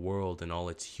mortal world and all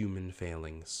its human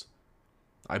failings.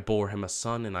 I bore him a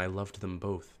son and I loved them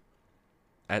both.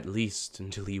 At least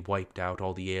until he wiped out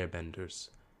all the airbenders,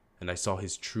 and I saw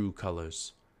his true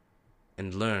colors,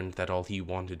 and learned that all he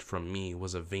wanted from me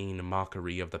was a vain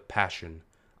mockery of the passion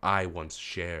I once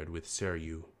shared with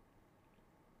Seryu."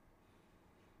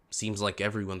 "Seems like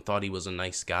everyone thought he was a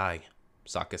nice guy,"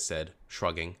 Sokka said,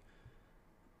 shrugging.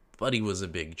 "But he was a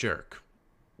big jerk.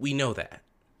 We know that."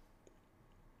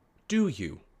 "Do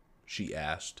you?" she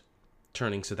asked,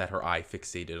 turning so that her eye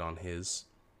fixated on his.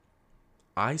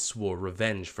 "I swore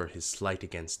revenge for his slight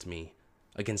against me,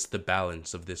 against the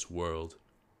balance of this world.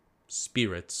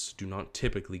 Spirits do not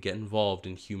typically get involved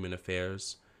in human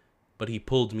affairs, but he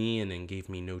pulled me in and gave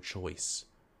me no choice.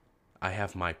 I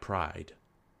have my pride,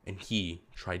 and he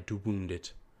tried to wound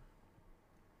it.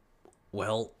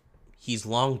 Well, he's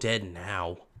long dead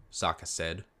now, Sokka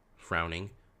said, frowning.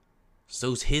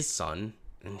 So's his son,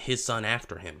 and his son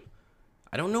after him.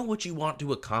 I don't know what you want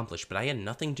to accomplish, but I had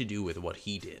nothing to do with what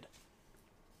he did.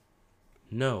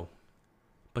 No,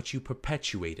 but you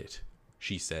perpetuate it,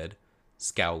 she said,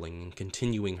 scowling and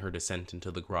continuing her descent into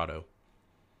the grotto.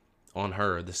 On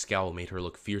her, the scowl made her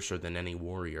look fiercer than any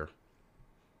warrior.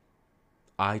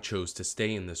 I chose to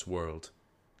stay in this world,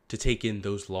 to take in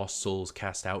those lost souls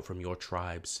cast out from your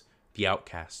tribes, the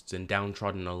outcasts and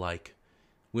downtrodden alike,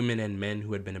 women and men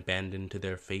who had been abandoned to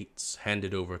their fates,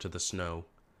 handed over to the snow.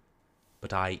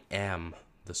 But I am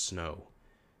the snow,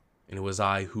 and it was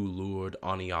I who lured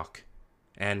Aniak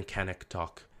and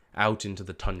Kanektok out into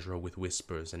the tundra with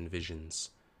whispers and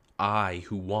visions. I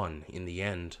who won in the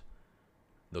end.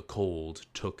 The cold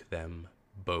took them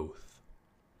both.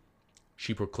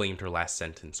 She proclaimed her last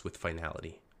sentence with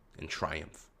finality and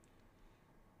triumph.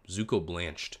 Zuko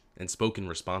blanched and spoke in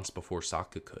response before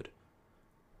Sokka could.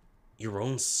 Your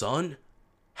own son?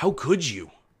 How could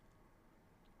you?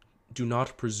 Do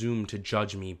not presume to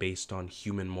judge me based on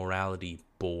human morality,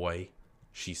 boy,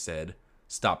 she said,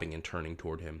 stopping and turning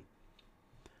toward him.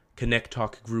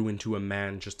 Kanektok grew into a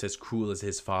man just as cruel as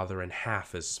his father and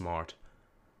half as smart.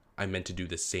 I meant to do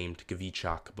the same to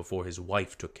Gavichak before his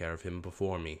wife took care of him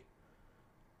before me.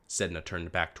 Sedna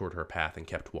turned back toward her path and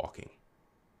kept walking.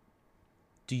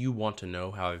 Do you want to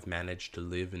know how I've managed to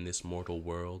live in this mortal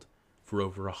world for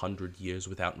over 100 years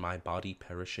without my body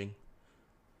perishing?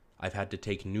 I've had to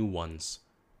take new ones,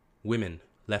 women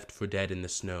left for dead in the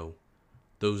snow,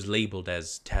 those labeled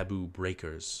as taboo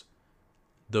breakers.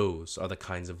 Those are the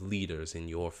kinds of leaders in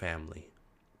your family.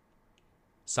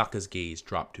 Sokka's gaze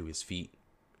dropped to his feet.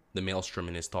 The maelstrom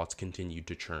in his thoughts continued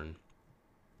to churn.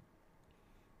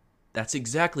 That's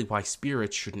exactly why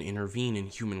spirits shouldn't intervene in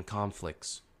human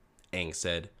conflicts, Aang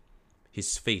said,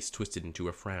 his face twisted into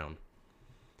a frown.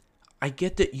 I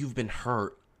get that you've been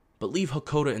hurt, but leave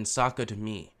Hakoda and Sokka to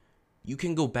me. You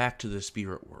can go back to the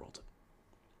spirit world.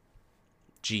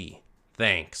 Gee,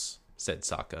 thanks, said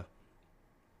Sokka.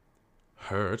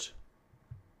 Hurt?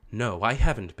 No, I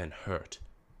haven't been hurt,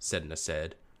 Sedna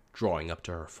said, drawing up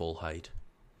to her full height.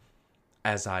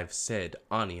 As I've said,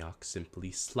 Aniak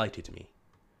simply slighted me,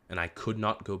 and I could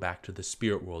not go back to the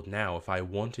spirit world now if I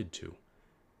wanted to.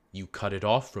 You cut it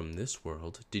off from this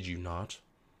world, did you not?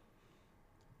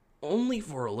 Only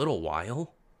for a little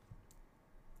while,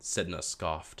 Sedna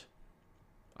scoffed.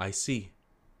 I see.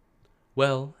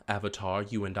 Well, Avatar,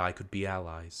 you and I could be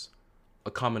allies.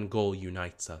 A common goal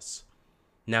unites us.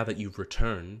 Now that you've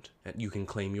returned, you can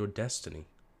claim your destiny.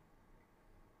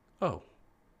 Oh.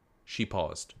 She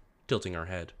paused, tilting her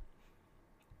head.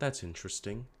 That's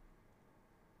interesting.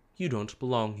 You don't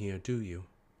belong here, do you?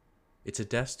 It's a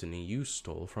destiny you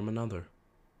stole from another.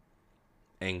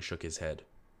 Aang shook his head.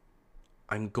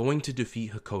 I'm going to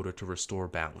defeat Hakoda to restore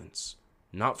balance,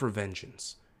 not for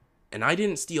vengeance. And I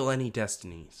didn't steal any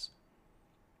destinies.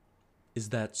 Is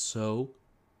that so?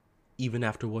 Even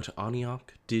after what Aniak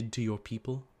did to your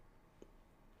people?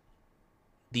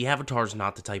 The Avatar's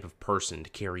not the type of person to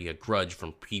carry a grudge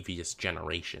from previous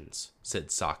generations, said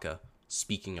Sokka,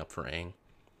 speaking up for Aang.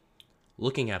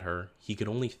 Looking at her, he could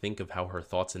only think of how her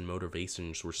thoughts and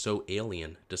motivations were so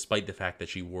alien, despite the fact that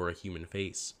she wore a human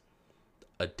face.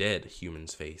 A dead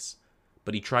human's face.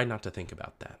 But he tried not to think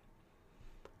about that.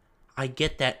 I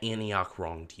get that Aniak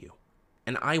wronged you,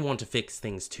 and I want to fix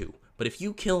things too, but if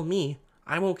you kill me,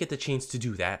 I won't get the chance to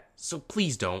do that, so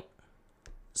please don't.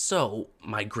 So,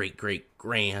 my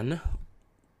great-great-gran,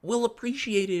 we'll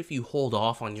appreciate it if you hold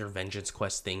off on your vengeance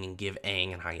quest thing and give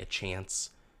Aang and I a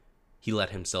chance. He let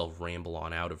himself ramble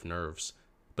on out of nerves,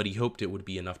 but he hoped it would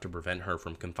be enough to prevent her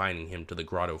from confining him to the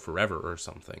grotto forever or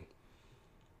something.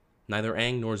 Neither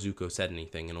Aang nor Zuko said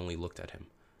anything and only looked at him.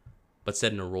 But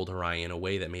Sedna rolled her eye in a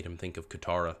way that made him think of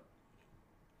Katara.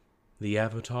 The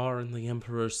Avatar and the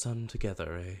Emperor's son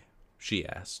together, eh? She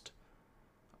asked.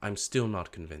 I'm still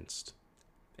not convinced.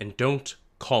 And don't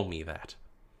call me that.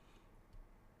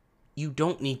 You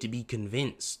don't need to be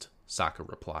convinced, Sokka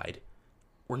replied.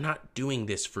 We're not doing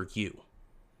this for you.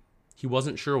 He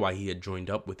wasn't sure why he had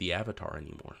joined up with the Avatar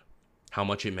anymore. How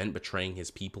much it meant betraying his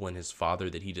people and his father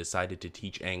that he decided to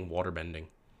teach Aang waterbending.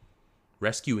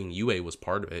 Rescuing Yue was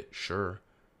part of it, sure,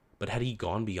 but had he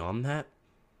gone beyond that?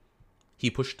 He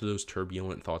pushed those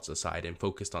turbulent thoughts aside and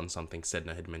focused on something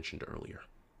Sedna had mentioned earlier.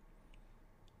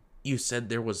 You said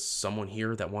there was someone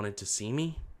here that wanted to see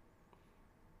me?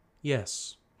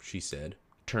 Yes, she said,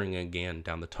 turning again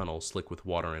down the tunnel slick with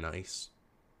water and ice.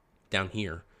 Down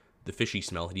here, the fishy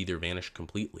smell had either vanished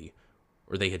completely,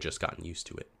 or they had just gotten used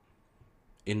to it.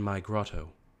 In my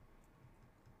grotto.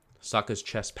 Sokka's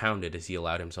chest pounded as he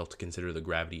allowed himself to consider the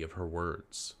gravity of her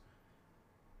words.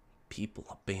 People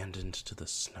abandoned to the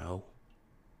snow?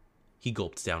 He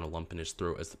gulped down a lump in his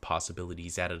throat as the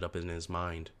possibilities added up in his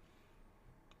mind.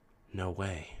 No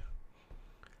way.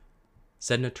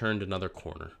 Sedna turned another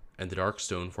corner, and the dark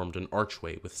stone formed an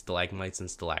archway with stalagmites and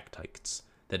stalactites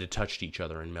that had touched each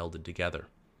other and melded together.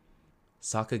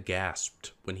 Sokka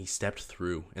gasped when he stepped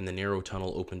through, and the narrow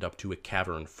tunnel opened up to a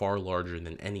cavern far larger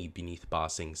than any beneath Ba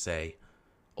Sing Se,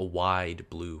 a wide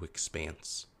blue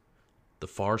expanse. The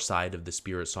far side of the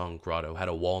Spirit Song Grotto had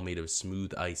a wall made of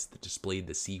smooth ice that displayed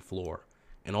the sea floor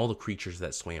and all the creatures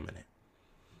that swam in it.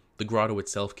 The grotto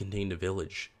itself contained a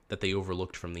village that they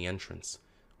overlooked from the entrance,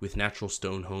 with natural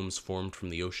stone homes formed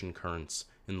from the ocean currents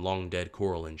and long-dead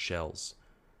coral and shells.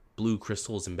 Blue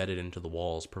crystals embedded into the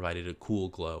walls provided a cool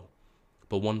glow,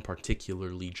 but one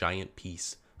particularly giant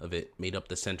piece of it made up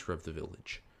the center of the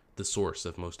village, the source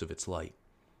of most of its light.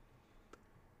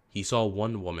 He saw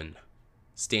one woman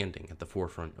standing at the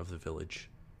forefront of the village,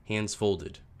 hands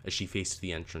folded as she faced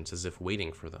the entrance as if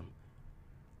waiting for them.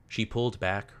 She pulled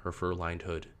back her fur-lined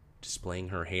hood, displaying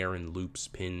her hair in loops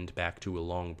pinned back to a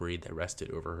long braid that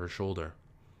rested over her shoulder.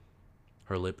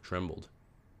 Her lip trembled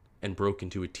and broke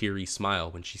into a teary smile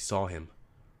when she saw him,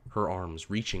 her arms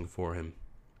reaching for him.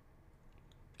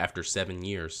 After 7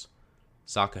 years,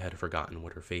 Sokka had forgotten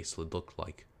what her face had looked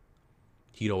like.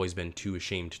 He'd always been too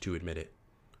ashamed to admit it.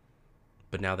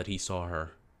 But now that he saw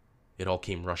her, it all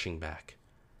came rushing back,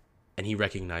 and he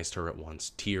recognized her at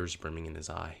once, tears brimming in his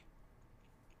eye.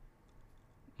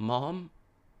 Mom?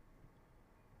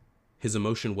 His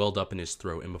emotion welled up in his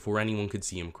throat, and before anyone could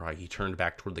see him cry, he turned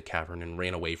back toward the cavern and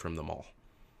ran away from them all.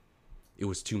 It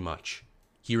was too much.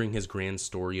 Hearing his grand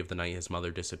story of the night his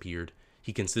mother disappeared,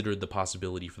 he considered the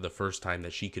possibility for the first time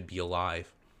that she could be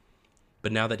alive.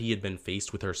 But now that he had been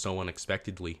faced with her so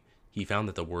unexpectedly, he found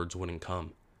that the words wouldn't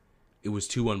come. It was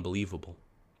too unbelievable,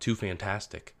 too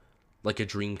fantastic, like a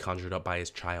dream conjured up by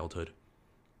his childhood.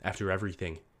 After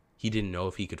everything, he didn't know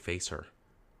if he could face her.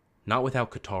 Not without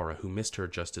Katara, who missed her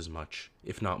just as much,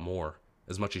 if not more,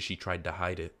 as much as she tried to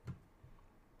hide it.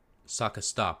 Sokka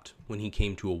stopped when he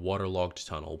came to a waterlogged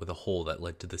tunnel with a hole that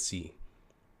led to the sea.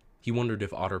 He wondered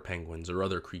if otter penguins or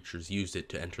other creatures used it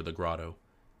to enter the grotto,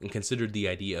 and considered the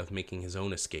idea of making his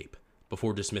own escape,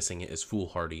 before dismissing it as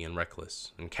foolhardy and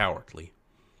reckless and cowardly.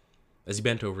 As he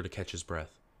bent over to catch his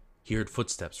breath, he heard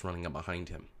footsteps running up behind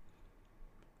him.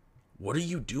 What are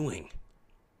you doing?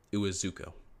 It was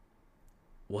Zuko.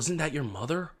 Wasn't that your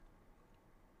mother?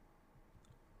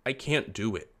 I can't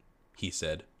do it, he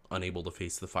said, unable to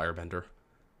face the firebender.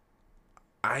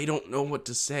 I don't know what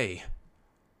to say.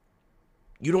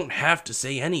 You don't have to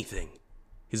say anything.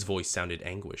 His voice sounded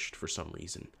anguished for some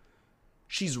reason.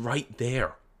 She's right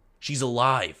there. She's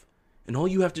alive, and all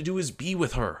you have to do is be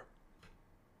with her.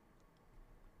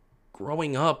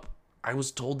 Growing up, I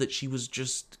was told that she was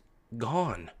just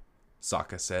gone,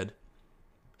 Sokka said.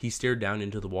 He stared down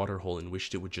into the waterhole and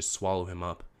wished it would just swallow him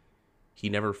up. He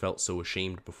never felt so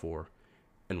ashamed before,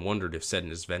 and wondered if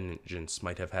Sedna's vengeance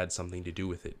might have had something to do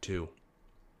with it, too.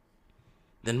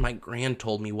 Then my gran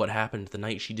told me what happened the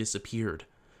night she disappeared.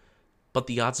 But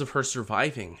the odds of her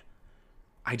surviving,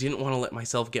 I didn't want to let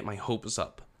myself get my hopes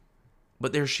up.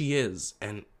 But there she is,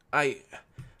 and I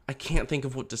can't think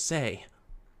of what to say.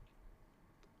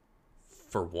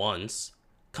 For once.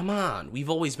 Come on, we've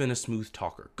always been a smooth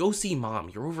talker. Go see Mom,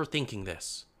 you're overthinking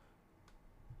this.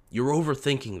 You're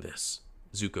overthinking this,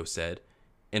 Zuko said,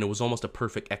 and it was almost a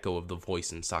perfect echo of the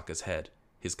voice in Sokka's head,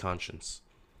 his conscience.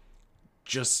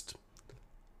 Just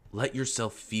let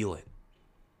yourself feel it.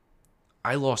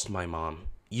 I lost my mom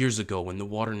years ago when the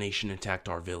Water Nation attacked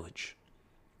our village.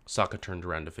 Sokka turned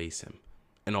around to face him,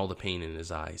 and all the pain in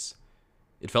his eyes.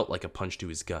 It felt like a punch to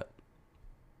his gut.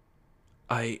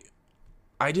 I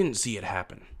didn't see it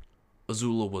happen.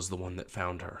 Azula was the one that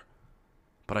found her,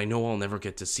 but I know I'll never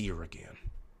get to see her again.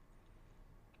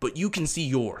 But you can see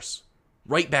yours,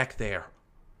 right back there.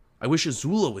 I wish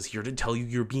Azula was here to tell you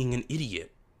you're being an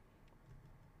idiot.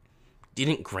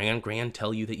 Didn't Gran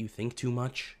tell you that you think too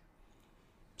much?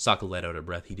 Sokka let out a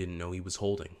breath he didn't know he was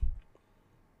holding.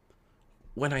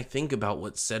 When I think about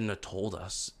what Sedna told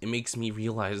us, it makes me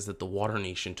realize that the Water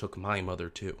Nation took my mother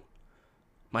too.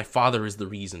 My father is the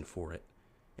reason for it,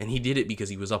 and he did it because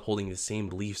he was upholding the same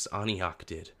beliefs Aniak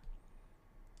did.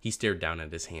 He stared down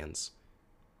at his hands.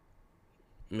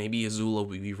 Maybe Azula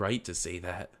would be right to say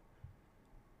that.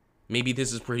 Maybe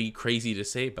this is pretty crazy to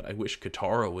say, but I wish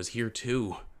Katara was here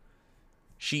too.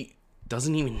 She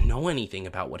doesn't even know anything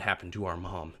about what happened to our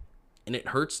mom, and it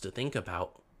hurts to think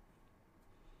about.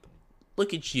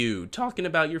 Look at you, talking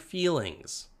about your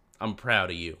feelings. I'm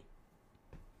proud of you.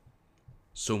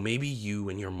 So maybe you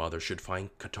and your mother should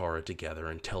find Katara together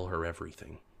and tell her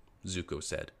everything, Zuko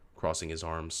said, crossing his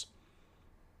arms.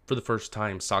 For the first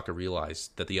time, Sokka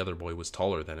realized that the other boy was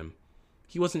taller than him.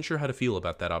 He wasn't sure how to feel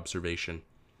about that observation.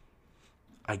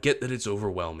 I get that it's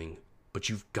overwhelming, but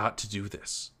you've got to do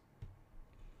this.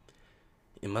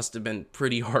 It must have been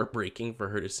pretty heartbreaking for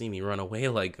her to see me run away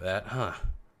like that, huh?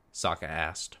 Sokka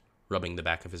asked, rubbing the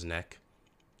back of his neck.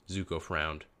 Zuko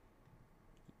frowned.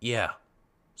 Yeah,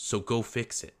 so go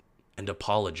fix it, and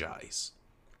apologize.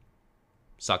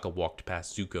 Sokka walked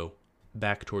past Zuko,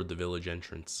 back toward the village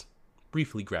entrance,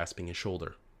 briefly grasping his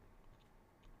shoulder.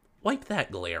 Wipe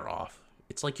that glare off.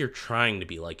 It's like you're trying to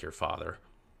be like your father.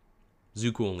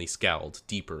 Zuko only scowled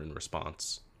deeper in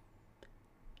response.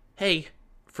 Hey,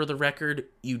 for the record,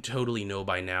 you totally know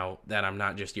by now that I'm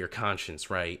not just your conscience,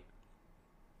 right?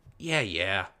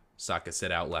 Yeah, Sokka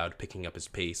said out loud, picking up his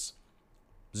pace.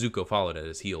 Zuko followed at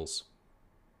his heels.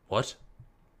 What?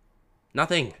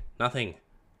 Nothing.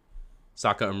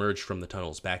 Sokka emerged from the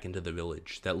tunnels back into the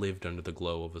village that lived under the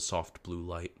glow of a soft blue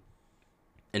light,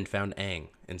 and found Aang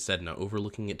and Sedna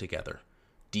overlooking it together,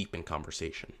 deep in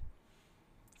conversation.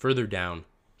 Further down,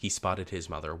 he spotted his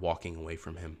mother walking away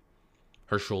from him.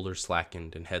 Her shoulders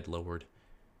slackened and head lowered.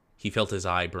 He felt his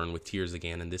eye burn with tears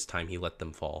again, and this time he let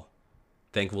them fall,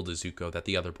 thankful to Zuko that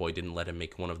the other boy didn't let him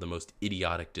make one of the most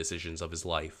idiotic decisions of his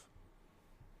life.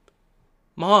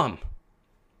 Mom!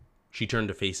 She turned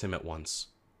to face him at once,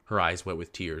 her eyes wet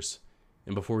with tears,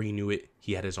 and before he knew it,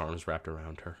 he had his arms wrapped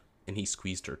around her, and he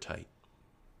squeezed her tight.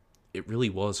 It really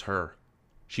was her.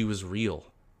 She was real,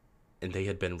 and they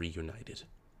had been reunited.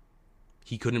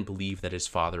 He couldn't believe that his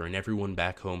father and everyone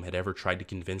back home had ever tried to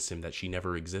convince him that she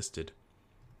never existed.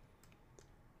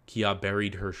 Kia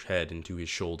buried her head into his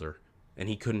shoulder, and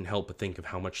he couldn't help but think of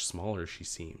how much smaller she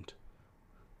seemed.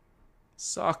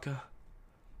 Sokka,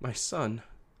 my son,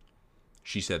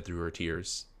 she said through her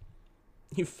tears.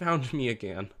 You found me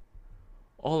again,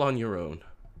 all on your own.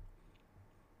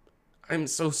 I'm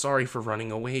so sorry for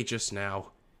running away just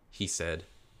now, he said,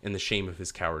 and the shame of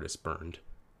his cowardice burned.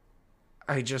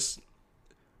 I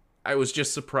was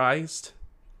just surprised.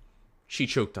 She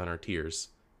choked on her tears,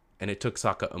 and it took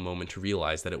Sokka a moment to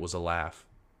realize that it was a laugh.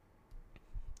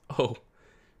 Oh,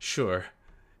 sure.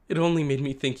 It only made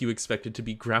me think you expected to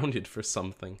be grounded for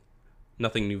something.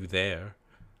 Nothing new there.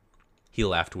 He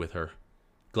laughed with her,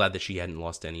 glad that she hadn't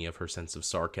lost any of her sense of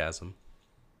sarcasm.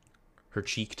 Her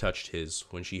cheek touched his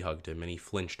when she hugged him, and he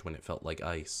flinched when it felt like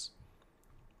ice.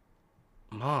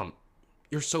 Mom,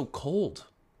 you're so cold.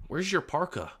 Where's your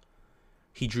parka?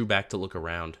 He drew back to look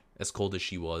around. As cold as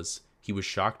she was, he was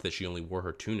shocked that she only wore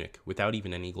her tunic, without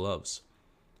even any gloves.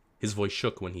 His voice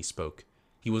shook when he spoke.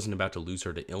 He wasn't about to lose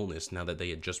her to illness now that they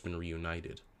had just been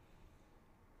reunited.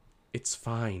 It's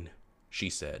fine, she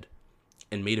said,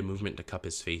 and made a movement to cup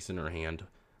his face in her hand,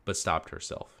 but stopped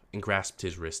herself and grasped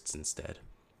his wrists instead.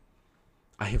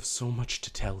 I have so much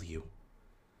to tell you,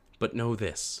 but know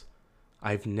this.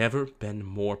 I've never been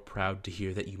more proud to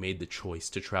hear that you made the choice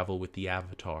to travel with the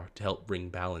Avatar to help bring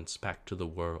balance back to the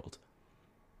world.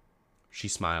 She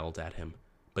smiled at him,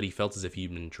 but he felt as if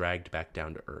he'd been dragged back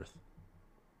down to earth.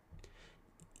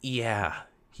 Yeah,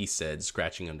 he said,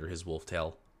 scratching under his wolf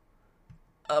tail.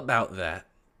 About that.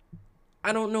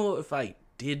 I don't know if I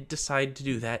did decide to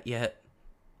do that yet.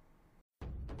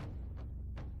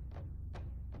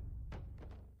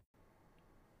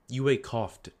 Yue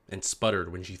coughed and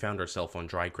sputtered when she found herself on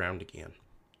dry ground again.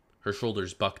 Her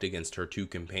shoulders bucked against her two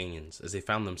companions as they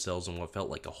found themselves in what felt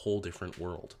like a whole different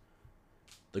world.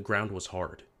 The ground was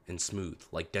hard and smooth,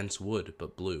 like dense wood,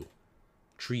 but blue.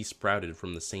 Trees sprouted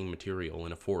from the same material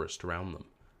in a forest around them,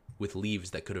 with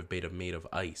leaves that could have been made of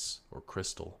ice or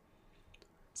crystal.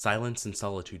 Silence and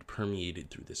solitude permeated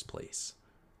through this place,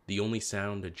 the only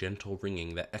sound a gentle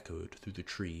ringing that echoed through the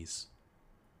trees.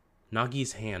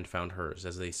 Nagi's hand found hers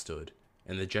as they stood,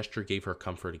 and the gesture gave her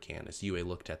comfort again as Yue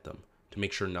looked at them to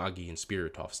make sure Nagi and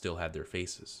Spiritov still had their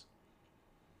faces.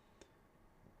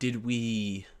 Did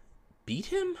we beat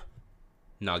him?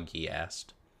 Nagi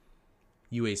asked.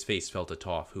 Yue's face fell to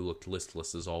Toph, who looked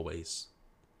listless as always.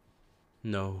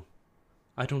 No,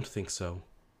 I don't think so,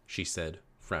 she said,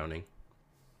 frowning.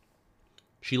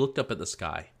 She looked up at the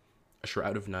sky, a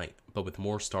shroud of night, but with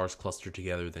more stars clustered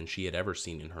together than she had ever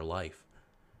seen in her life.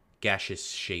 Gaseous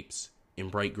shapes, in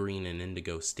bright green and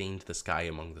indigo, stained the sky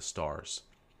among the stars.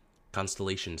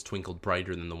 Constellations twinkled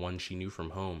brighter than the ones she knew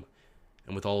from home,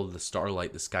 and with all of the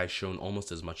starlight the sky shone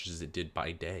almost as much as it did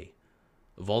by day.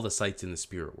 Of all the sights in the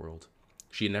spirit world,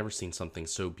 she had never seen something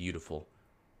so beautiful,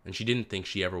 and she didn't think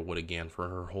she ever would again for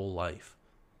her whole life.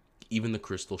 Even the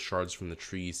crystal shards from the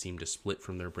trees seemed to split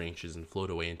from their branches and float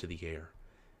away into the air,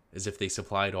 as if they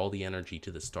supplied all the energy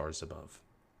to the stars above.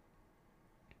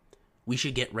 "We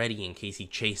should get ready in case he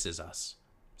chases us,"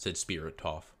 said Spirit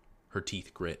Toph, her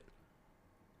teeth grit.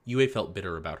 Yue felt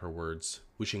bitter about her words,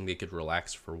 wishing they could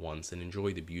relax for once and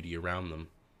enjoy the beauty around them.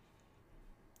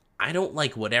 "I don't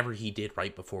like whatever he did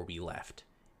right before we left,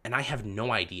 and I have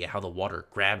no idea how the water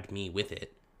grabbed me with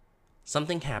it.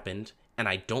 Something happened, and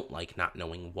I don't like not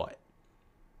knowing what."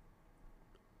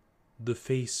 "The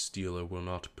Face Stealer will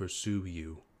not pursue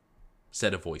you,"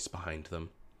 said a voice behind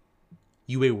them.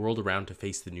 Yue whirled around to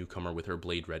face the newcomer with her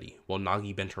blade ready, while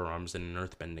Nagi bent her arms in an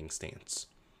earthbending stance.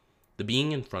 The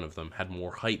being in front of them had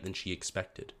more height than she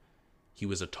expected. He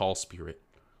was a tall spirit,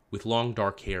 with long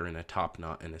dark hair in a top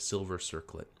knot and a silver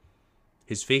circlet.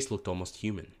 His face looked almost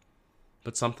human,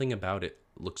 but something about it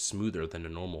looked smoother than a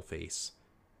normal face,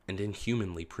 and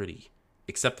inhumanly pretty,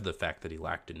 except for the fact that he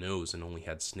lacked a nose and only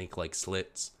had snake-like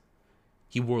slits.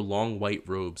 He wore long white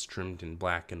robes trimmed in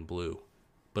black and blue,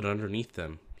 but underneath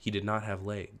them he did not have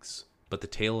legs, but the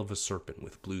tail of a serpent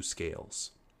with blue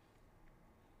scales.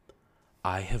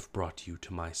 "I have brought you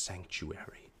to my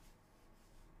sanctuary."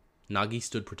 Nagi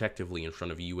stood protectively in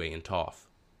front of Yue and Toph.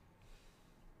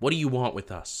 "What do you want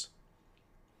with us?"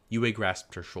 Yue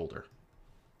grasped her shoulder.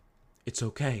 "It's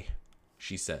okay,"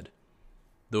 she said.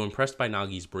 Though impressed by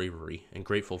Nagi's bravery and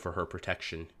grateful for her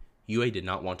protection, Yue did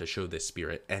not want to show this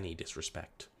spirit any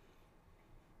disrespect.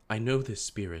 "I know this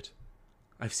spirit.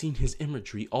 I've seen his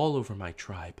imagery all over my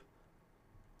tribe.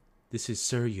 This is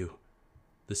Suryu,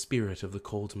 the spirit of the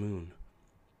cold moon."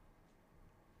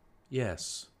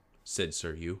 "Yes," said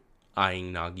Suryu,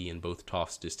 eyeing Nagi and both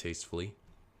Tophs distastefully.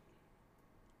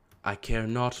 "I care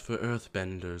not for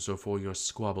earthbenders or for your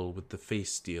squabble with the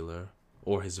Face Stealer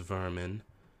or his vermin,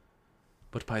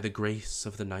 but by the grace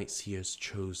of the Night Seer's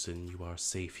chosen, you are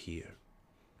safe here."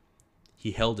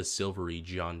 He held a silvery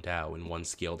Jian Dao in one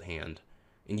scaled hand,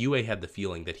 and Yue had the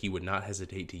feeling that he would not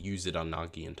hesitate to use it on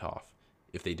Nagi and Toph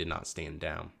if they did not stand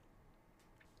down.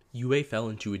 Yue fell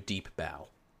into a deep bow,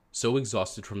 so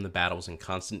exhausted from the battles and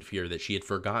constant fear that she had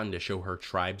forgotten to show her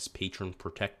tribe's patron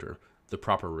protector the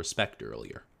proper respect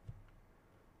earlier.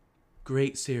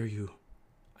 "Great Suryu,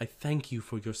 I thank you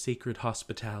for your sacred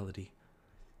hospitality.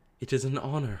 It is an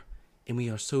honor, and we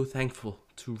are so thankful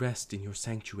to rest in your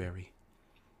sanctuary."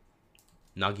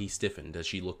 Nagi stiffened as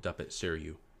she looked up at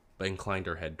Suryu, but inclined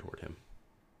her head toward him.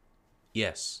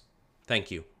 "Yes,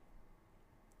 thank you."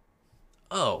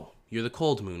 "Oh, you're the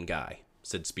Cold Moon guy,"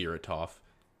 said Spirit Toph,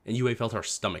 and Yue felt her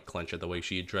stomach clench at the way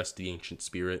she addressed the ancient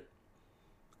spirit.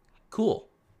 "Cool."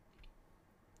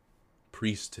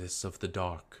 "Priestess of the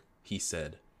Dark," he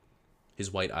said, his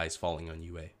white eyes falling on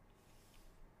Yue.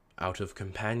 "Out of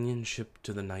companionship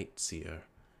to the Night Seer,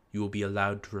 you will be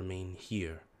allowed to remain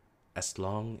here as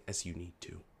long as you need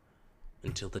to,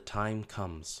 until the time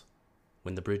comes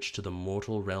when the bridge to the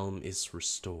mortal realm is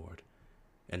restored,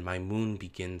 and my moon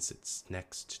begins its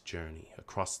next journey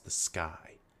across the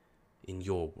sky in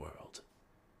your world.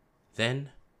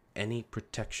 Then, any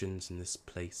protections in this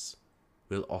place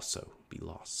will also be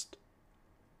lost."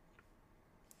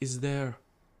 "Is there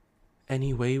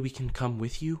any way we can come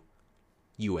with you?"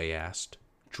 Yue asked,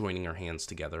 joining her hands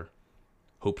together.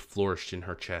 Hope flourished in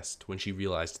her chest when she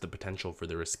realized the potential for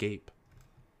their escape.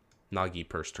 Nagi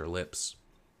pursed her lips.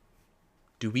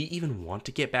 "Do we even want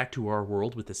to get back to our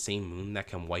world with the same moon that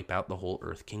can wipe out the whole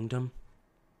Earth Kingdom?"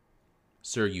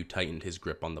 Suryu tightened his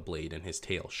grip on the blade and his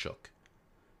tail shook.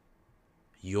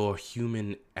 "Your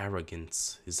human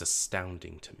arrogance is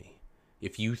astounding to me,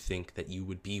 if you think that you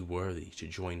would be worthy to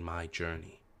join my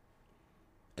journey."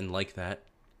 And like that,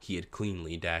 he had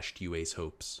cleanly dashed Yue's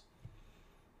hopes.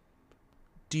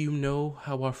 "Do you know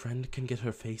how our friend can get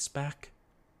her face back?"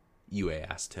 Yue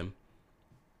asked him.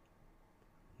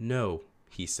 "No,"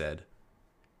 he said,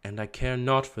 "and I care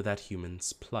not for that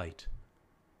human's plight.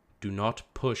 Do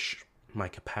not push my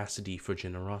capacity for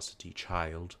generosity,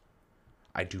 child.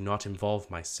 I do not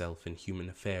involve myself in human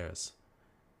affairs,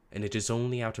 and it is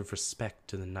only out of respect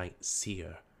to the Night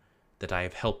Seer that I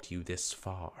have helped you this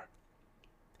far."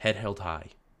 Head held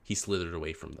high, he slithered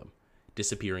away from them,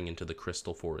 disappearing into the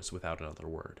crystal forest without another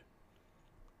word.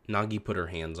 Nagi put her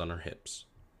hands on her hips.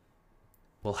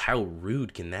 "Well, how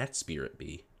rude can that spirit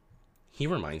be? He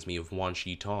reminds me of Wan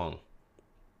Shi Tong."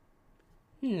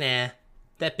 "Nah,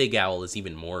 that big owl is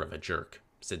even more of a jerk,"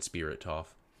 said Spirit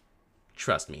Toph.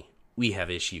 "Trust me, we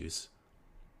have issues."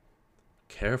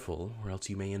 "Careful, or else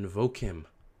you may invoke him,"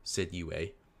 said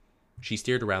Yue. She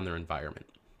stared around their environment.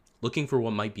 looking for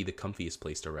what might be the comfiest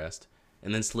place to rest,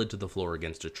 and then slid to the floor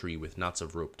against a tree with knots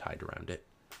of rope tied around it.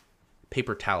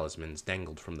 Paper talismans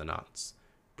dangled from the knots,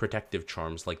 protective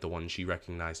charms like the one she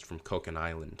recognized from Koken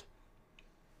Island.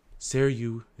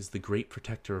 Seiryu is the great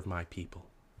protector of my people.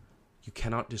 You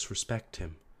cannot disrespect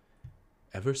him.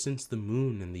 Ever since the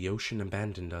moon and the ocean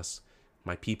abandoned us,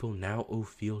 my people now owe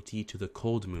fealty to the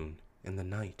cold moon and the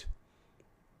night.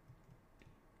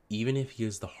 Even if he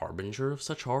is the harbinger of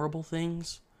such horrible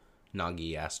things?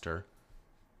 Nagi asked her.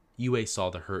 Yue saw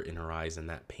the hurt in her eyes and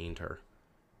that pained her.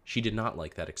 She did not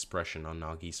like that expression on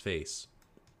Nagi's face.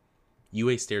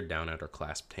 Yue stared down at her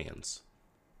clasped hands.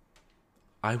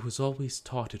 I was always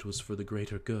taught it was for the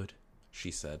greater good,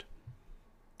 she said.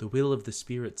 The will of the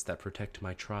spirits that protect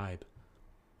my tribe.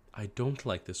 I don't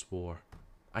like this war.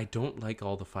 I don't like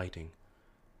all the fighting.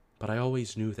 But I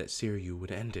always knew that Seiryu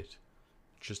would end it,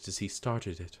 just as he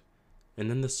started it, and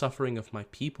then the suffering of my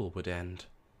people would end.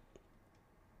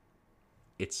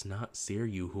 It's not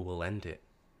Seiryu who will end it,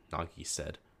 Nagi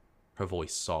said, her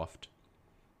voice soft.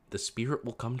 The spirit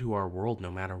will come to our world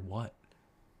no matter what.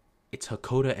 It's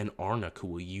Hakoda and Arnak who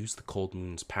will use the cold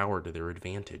moon's power to their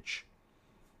advantage.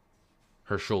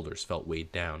 Her shoulders felt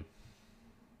weighed down.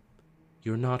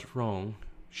 You're not wrong,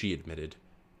 she admitted.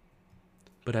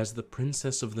 But as the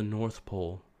princess of the North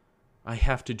Pole, I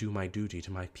have to do my duty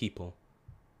to my people.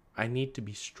 I need to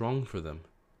be strong for them,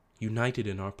 united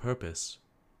in our purpose.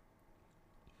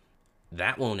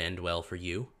 That won't end well for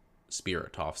you,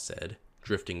 Spiritov said,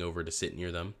 drifting over to sit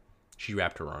near them. She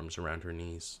wrapped her arms around her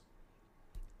knees.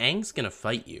 Aang's gonna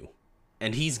fight you,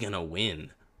 and he's gonna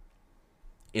win.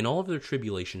 In all of their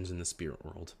tribulations in the spirit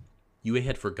world, Yue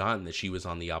had forgotten that she was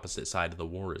on the opposite side of the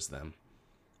war as them.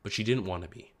 But she didn't want to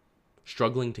be.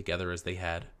 Struggling together as they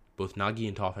had, both Nagi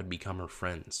and Toph had become her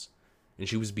friends, and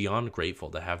she was beyond grateful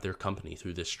to have their company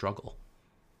through this struggle.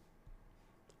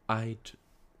 I'd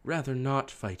rather not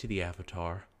fight the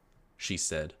Avatar, she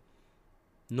said.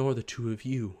 Nor the two of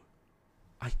you.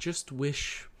 I just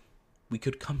wish we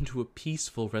could come to a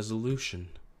peaceful resolution.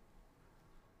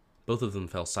 Both of them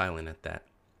fell silent at that.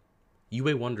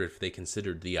 Yue wondered if they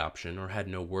considered the option or had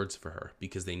no words for her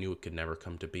because they knew it could never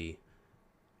come to be.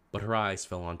 But her eyes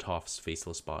fell on Toph's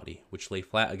faceless body, which lay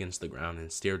flat against the ground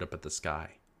and stared up at the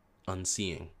sky,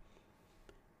 unseeing.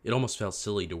 It almost felt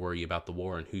silly to worry about the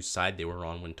war and whose side they were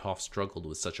on when Toph struggled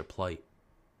with such a plight.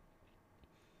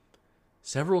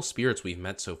 Several spirits we've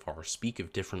met so far speak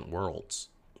of different worlds,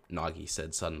 Nagi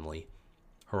said suddenly,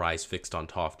 her eyes fixed on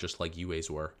Toph just like Yue's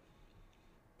were.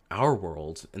 Our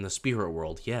world and the spirit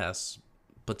world, yes,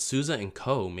 but Suza and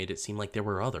Ko made it seem like there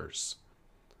were others.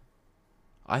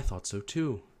 I thought so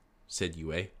too, said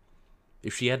Yue.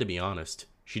 If she had to be honest,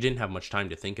 she didn't have much time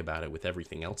to think about it with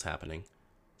everything else happening.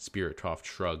 Spiritov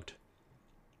shrugged.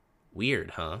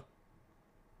 Weird, huh?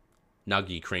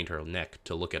 Nagi craned her neck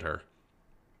to look at her.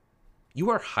 You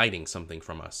are hiding something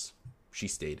from us, she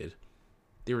stated.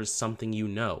 There is something you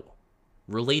know,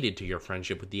 related to your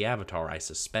friendship with the Avatar, I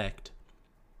suspect.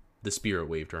 The spirit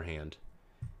waved her hand.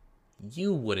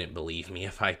 You wouldn't believe me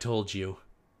if I told you.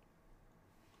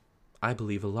 I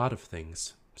believe a lot of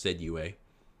things, said Yue,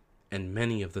 and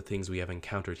many of the things we have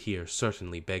encountered here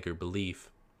certainly beggar belief.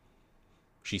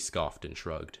 She scoffed and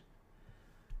shrugged.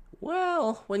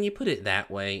 Well, when you put it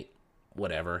that way,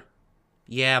 whatever.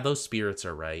 Yeah, those spirits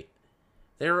are right.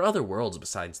 There are other worlds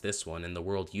besides this one and the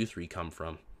world you three come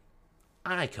from.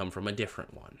 I come from a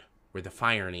different one, where the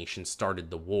Fire Nation started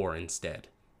the war instead.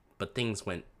 But things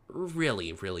went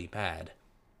really, really bad.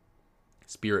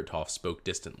 Spiritov spoke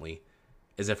distantly,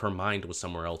 as if her mind was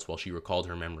somewhere else while she recalled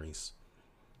her memories.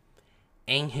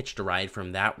 Aang hitched a ride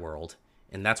from that world,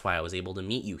 and that's why I was able to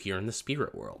meet you here in the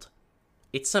spirit world.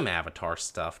 It's some Avatar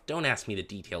stuff, don't ask me the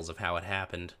details of how it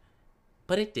happened.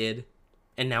 But it did,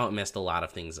 and now it messed a lot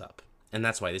of things up, and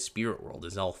that's why the spirit world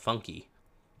is all funky.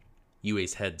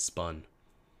 Yue's head spun.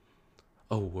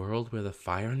 A world where the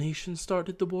Fire Nation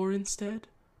started the war instead?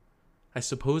 I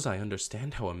suppose I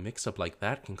understand how a mix-up like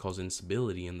that can cause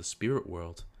instability in the spirit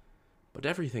world. But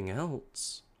everything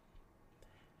else...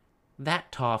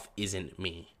 That Toph isn't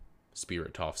me,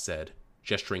 Spiritov said,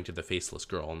 gesturing to the faceless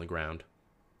girl on the ground.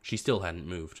 She still hadn't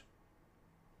moved.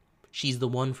 She's the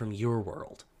one from your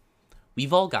world.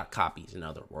 We've all got copies in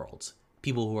other worlds,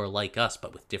 people who are like us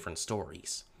but with different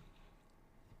stories.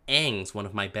 Aang's one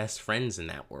of my best friends in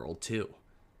that world, too.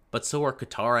 But so are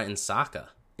Katara and Sokka,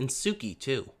 and Suki,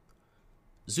 too.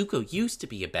 Zuko used to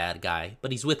be a bad guy,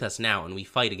 but he's with us now and we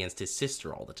fight against his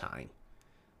sister all the time.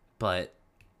 But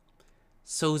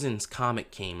Sozin's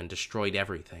comet came and destroyed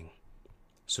everything.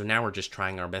 So now we're just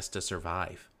trying our best to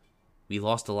survive. We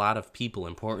lost a lot of people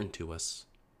important to us.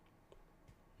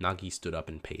 Nagi stood up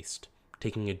and paced,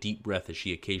 taking a deep breath as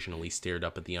she occasionally stared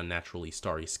up at the unnaturally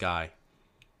starry sky.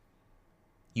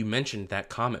 You mentioned that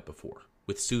comet before,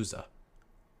 with Souza.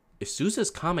 If Souza's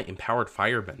comet empowered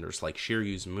firebenders like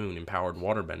Shiryu's moon empowered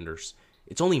waterbenders,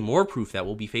 it's only more proof that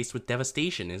we'll be faced with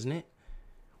devastation, isn't it?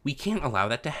 We can't allow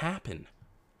that to happen.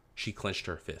 She clenched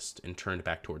her fist and turned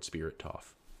back toward Spirit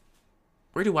Toph.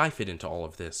 Where do I fit into all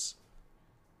of this?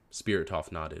 Spirit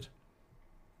Toph nodded.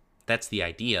 That's the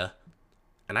idea.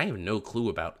 And I have no clue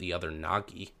about the other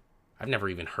Nagi. I've never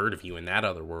even heard of you in that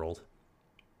other world.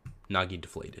 Nagi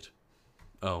deflated.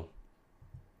 Oh.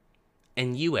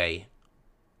 And Yue,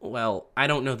 well, I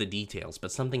don't know the details,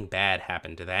 but something bad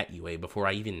happened to that Yue before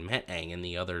I even met Aang and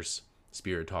the others,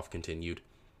 Spirit Toph continued.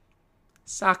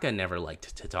 Sokka never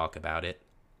liked to talk about it.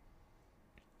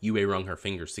 Yue wrung her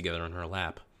fingers together in her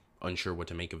lap, unsure what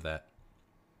to make of that.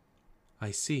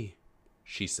 I see,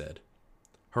 she said.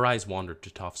 Her eyes wandered to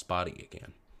Toph's body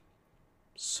again.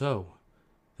 So,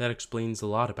 that explains a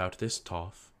lot about this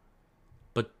Toph.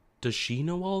 But does she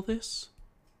know all this?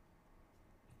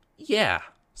 Yeah,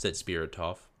 said Spirit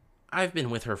Toph. I've been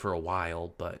with her for a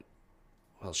while, but,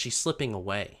 well, she's slipping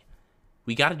away.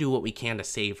 We gotta do what we can to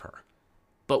save her.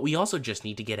 But we also just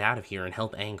need to get out of here and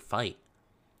help Aang fight.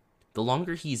 The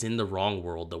longer he's in the wrong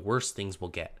world, the worse things will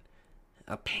get.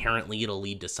 Apparently it'll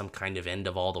lead to some kind of end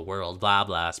of all the world, blah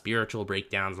blah, spiritual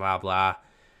breakdowns, blah blah.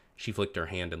 She flicked her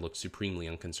hand and looked supremely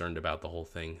unconcerned about the whole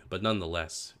thing, but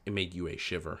nonetheless, it made Yue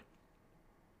shiver.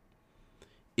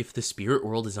 If the spirit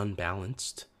world is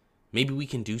unbalanced, maybe we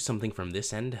can do something from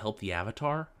this end to help the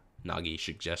Avatar? Nagi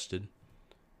suggested.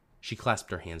 She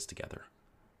clasped her hands together.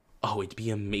 Oh, it'd be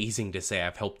amazing to say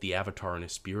I've helped the Avatar in a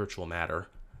spiritual matter.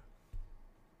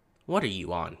 What are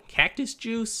you on, cactus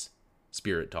juice?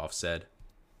 Spirit Toph said.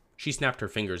 She snapped her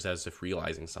fingers as if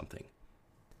realizing something.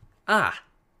 Ah,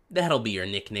 that'll be your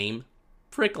nickname.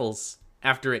 Prickles,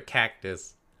 after it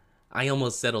cactus. I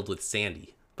almost settled with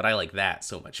Sandy, but I like that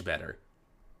so much better.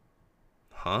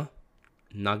 Huh?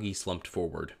 Nagi slumped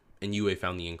forward, and Yue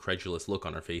found the incredulous look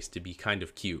on her face to be kind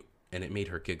of cute, and it made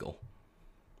her giggle.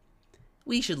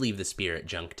 We should leave the spirit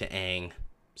junk to Aang,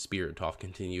 Spirit Toph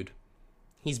continued.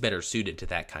 He's better suited to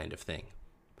that kind of thing.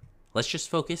 Let's just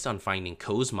focus on finding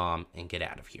Ko's mom and get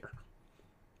out of here.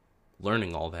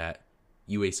 Learning all that,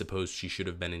 Yue supposed she should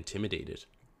have been intimidated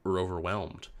or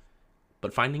overwhelmed.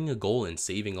 But finding a goal in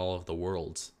saving all of the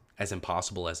worlds, as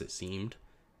impossible as it seemed,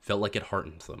 felt like it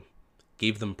heartened them,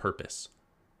 gave them purpose.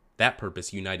 That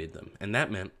purpose united them, and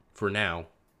that meant, for now,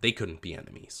 they couldn't be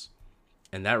enemies.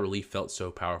 And that relief felt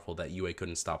so powerful that Yue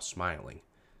couldn't stop smiling,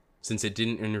 since it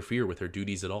didn't interfere with her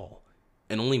duties at all,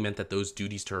 and only meant that those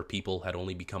duties to her people had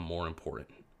only become more important.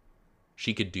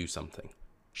 She could do something.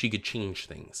 She could change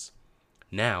things.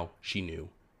 Now, she knew,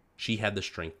 she had the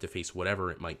strength to face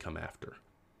whatever it might come after.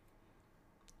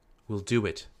 We'll do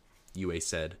it, Yue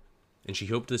said, and she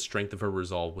hoped the strength of her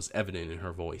resolve was evident in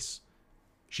her voice.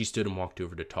 She stood and walked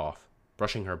over to Toph,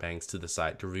 brushing her bangs to the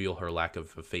side to reveal her lack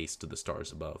of a face to the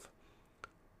stars above.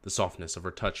 The softness of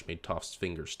her touch made Toph's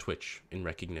fingers twitch in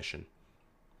recognition.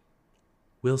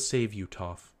 We'll save you,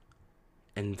 Toph.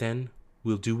 And then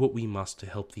we'll do what we must to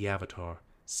help the Avatar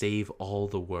save all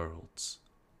the worlds.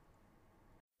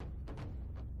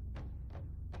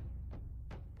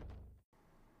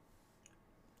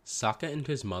 Sokka and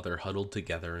his mother huddled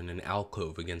together in an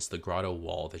alcove against the grotto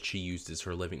wall that she used as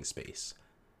her living space,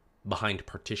 behind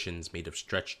partitions made of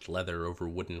stretched leather over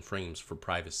wooden frames for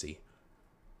privacy.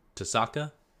 To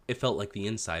Sokka, it felt like the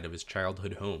inside of his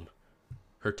childhood home.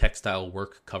 Her textile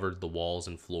work covered the walls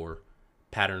and floor.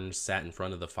 Patterns sat in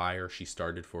front of the fire she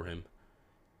started for him.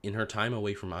 In her time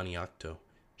away from Aniakto,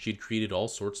 she had created all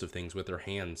sorts of things with her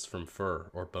hands from fur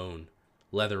or bone,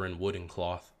 leather and wood and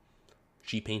cloth.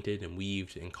 She painted and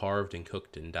weaved and carved and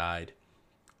cooked and dyed.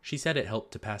 She said it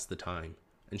helped to pass the time,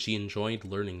 and she enjoyed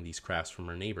learning these crafts from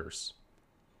her neighbors.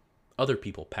 Other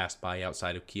people passed by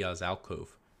outside of Kia's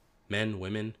alcove, men,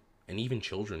 women, and even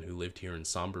children who lived here in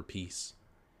somber peace.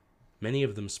 Many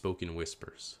of them spoke in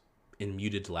whispers, in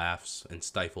muted laughs and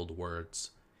stifled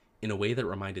words, in a way that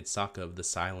reminded Sokka of the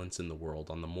silence in the world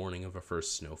on the morning of a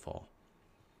first snowfall.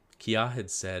 Kia had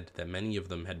said that many of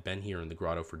them had been here in the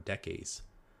grotto for decades,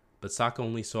 but Sokka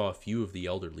only saw a few of the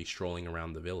elderly strolling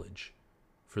around the village.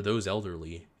 For those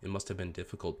elderly, it must have been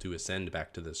difficult to ascend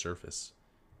back to the surface.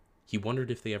 He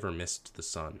wondered if they ever missed the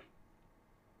sun.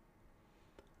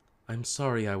 I'm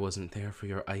sorry I wasn't there for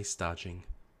your ice dodging,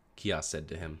 Kia said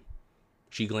to him.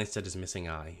 She glanced at his missing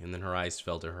eye, and then her eyes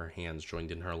fell to her hands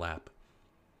joined in her lap.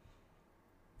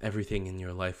 Everything in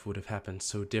your life would have happened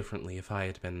so differently if I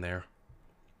had been there.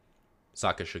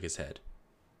 Sokka shook his head.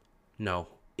 No,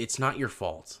 it's not your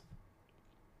fault.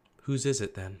 Whose is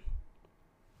it, then?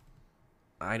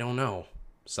 I don't know,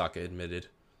 Sokka admitted.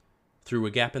 Through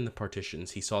a gap in the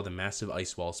partitions, he saw the massive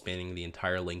ice wall spanning the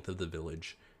entire length of the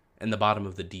village, and the bottom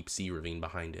of the deep sea ravine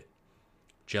behind it.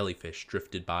 Jellyfish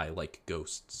drifted by like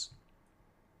ghosts.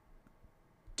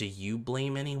 Do you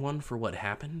blame anyone for what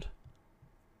happened?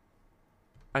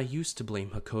 I used to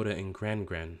blame Hakoda and Gran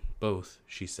Gran, both,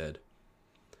 she said.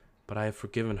 But I have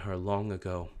forgiven her long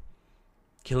ago.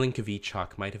 Killing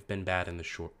Kvichak might have been bad in the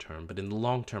short term, but in the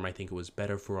long term I think it was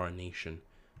better for our nation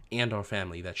and our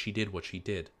family that she did what she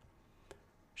did.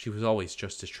 She was always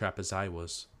just as trapped as I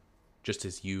was, just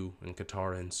as you and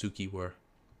Katara and Suki were.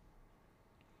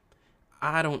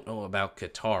 I don't know about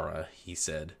Katara, he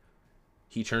said.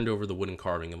 He turned over the wooden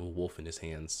carving of a wolf in his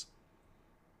hands.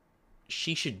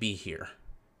 She should be here.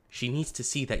 She needs to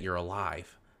see that you're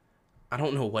alive. I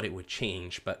don't know what it would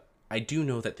change, but I do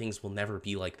know that things will never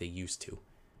be like they used to.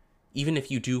 Even if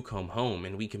you do come home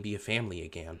and we can be a family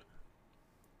again.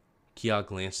 Kia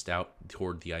glanced out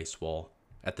toward the ice wall,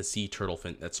 at the sea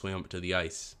turtlefin that swam up to the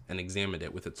ice, and examined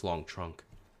it with its long trunk.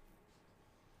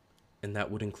 And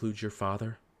that would include your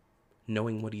father?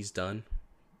 Knowing what he's done?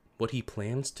 What he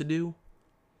plans to do?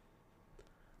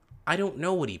 I don't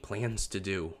know what he plans to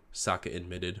do, Sokka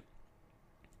admitted.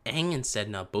 Aang and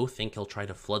Sedna both think he'll try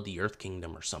to flood the Earth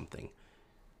Kingdom or something.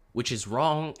 Which is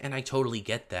wrong, and I totally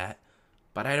get that,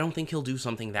 but I don't think he'll do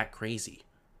something that crazy.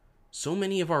 So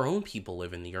many of our own people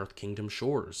live in the Earth Kingdom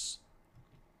shores.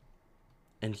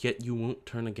 And yet you won't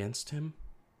turn against him?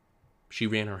 She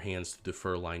ran her hands through the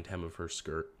fur-lined hem of her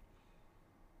skirt.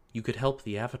 You could help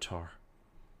the Avatar.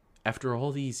 After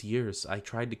all these years, I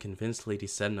tried to convince Lady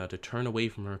Sedna to turn away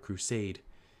from her crusade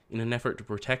in an effort to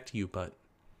protect you, but...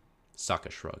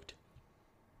 Sokka shrugged.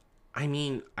 I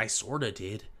mean, I sorta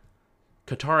did.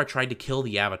 Katara tried to kill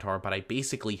the Avatar, but I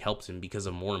basically helped him because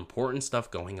of more important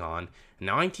stuff going on, and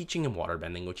now I'm teaching him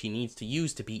waterbending, which he needs to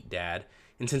use to beat Dad,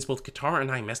 and since both Katara and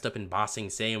I messed up in Ba Sing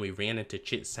Se and we ran into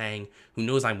Chit Sang, who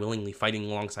knows I'm willingly fighting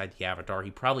alongside the Avatar,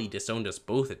 he probably disowned us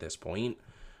both at this point.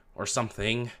 Or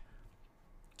something.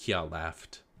 Kia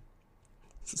laughed.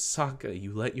 Sokka,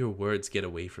 you let your words get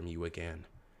away from you again.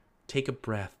 Take a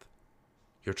breath.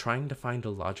 You're trying to find a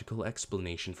logical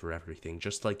explanation for everything,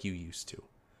 just like you used to.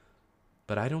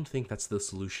 But I don't think that's the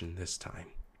solution this time.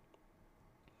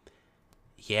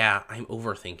 Yeah, I'm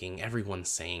overthinking. Everyone's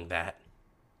saying that.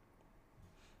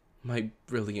 My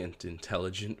brilliant,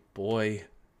 intelligent boy,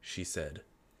 she said.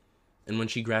 And when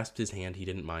she grasped his hand, he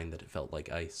didn't mind that it felt like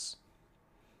ice.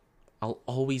 I'll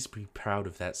always be proud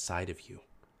of that side of you.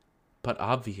 But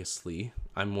obviously,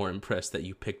 I'm more impressed that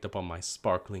you picked up on my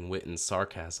sparkling wit and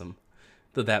sarcasm,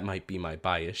 though that might be my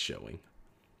bias showing.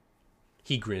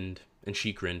 He grinned, and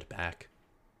she grinned back.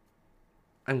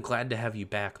 I'm glad to have you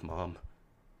back, Mom.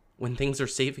 When things are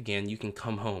safe again, you can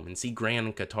come home and see Gran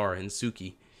and Katara and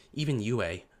Suki, even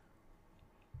Yue.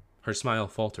 Her smile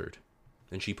faltered,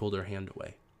 and she pulled her hand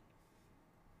away.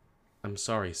 I'm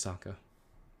sorry, Sokka,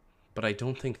 but I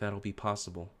don't think that'll be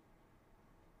possible.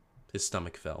 His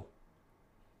stomach fell.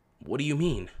 What do you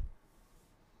mean?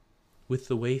 With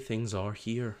the way things are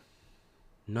here,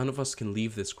 none of us can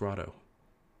leave this grotto.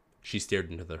 She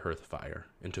stared into the hearth fire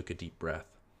and took a deep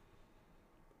breath.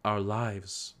 Our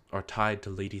lives are tied to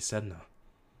Lady Sedna.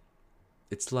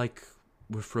 It's like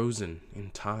we're frozen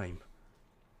in time.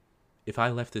 If I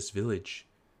left this village,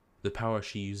 the power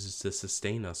she uses to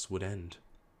sustain us would end.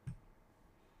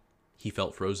 He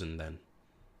felt frozen then,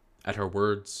 at her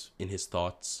words, in his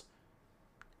thoughts,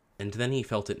 and then he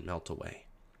felt it melt away.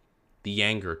 The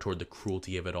anger toward the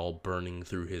cruelty of it all burning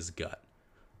through his gut.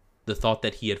 The thought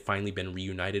that he had finally been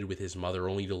reunited with his mother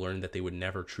only to learn that they would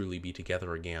never truly be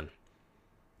together again.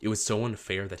 It was so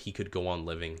unfair that he could go on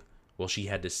living, while she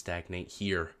had to stagnate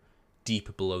here,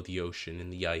 deep below the ocean, in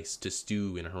the ice, to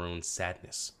stew in her own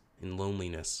sadness and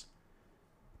loneliness.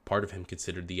 Part of him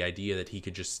considered the idea that he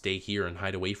could just stay here and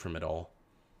hide away from it all.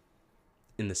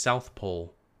 In the South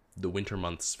Pole, the winter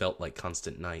months felt like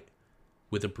constant night,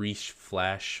 with a brief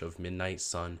flash of midnight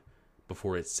sun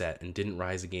before it set and didn't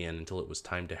rise again until it was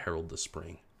time to herald the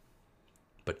spring.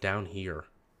 But down here,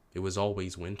 it was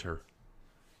always winter.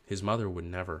 His mother would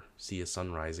never see a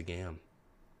sunrise again.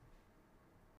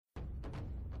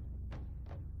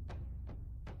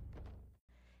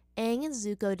 Aang and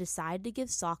Zuko decided to give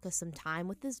Sokka some time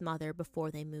with his mother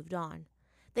before they moved on.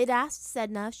 They'd asked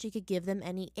Sedna if she could give them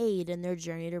any aid in their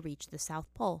journey to reach the South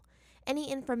Pole,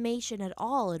 any information at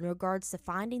all in regards to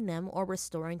finding them or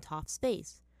restoring Toph's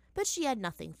space, but she had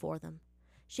nothing for them.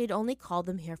 She had only called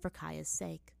them here for Kaya's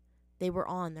sake. They were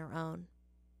on their own.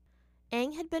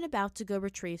 Aang had been about to go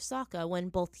retrieve Sokka when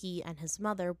both he and his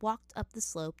mother walked up the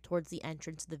slope towards the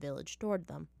entrance of the village toward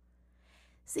them.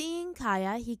 Seeing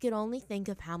Kaya, he could only think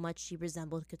of how much she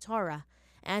resembled Katara,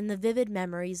 and the vivid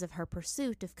memories of her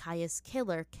pursuit of Kaya's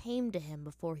killer came to him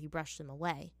before he brushed them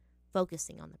away,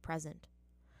 focusing on the present.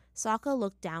 Sokka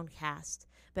looked downcast,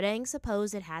 but Aang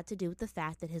supposed it had to do with the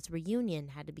fact that his reunion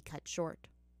had to be cut short.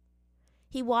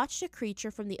 He watched a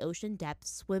creature from the ocean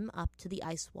depths swim up to the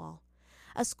ice wall,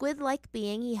 a squid-like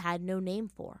being he had no name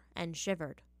for, and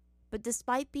shivered. But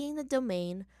despite being the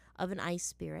domain of an ice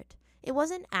spirit, it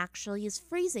wasn't actually as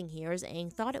freezing here as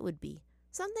Aang thought it would be,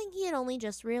 something he had only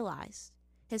just realized.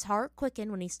 His heart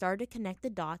quickened when he started to connect the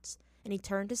dots, and he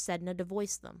turned to Sedna to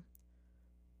voice them.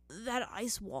 "That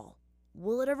ice wall,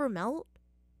 will it ever melt?"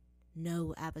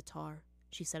 "No, Avatar,"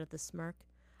 she said with a smirk.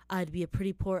 "I'd be a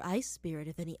pretty poor ice spirit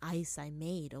if any ice I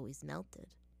made always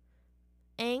melted."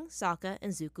 Aang, Sokka,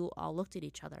 and Zuko all looked at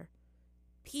each other.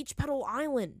 "Peach Petal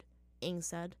Island," Aang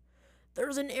said.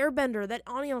 "There's an airbender that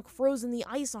Aniok froze in the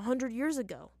ice 100 years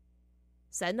ago."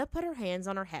 Sedna put her hands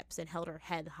on her hips and held her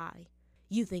head high.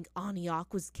 "You think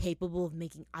Aniok was capable of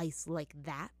making ice like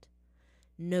that?"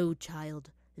 "No,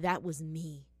 child, that was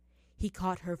me. He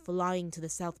caught her flying to the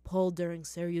South Pole during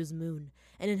Suryu's moon,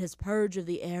 and in his purge of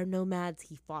the air nomads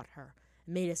he fought her,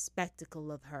 and made a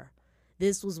spectacle of her.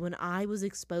 This was when I was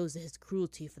exposed to his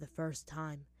cruelty for the first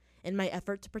time. In my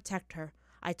effort to protect her,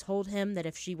 I told him that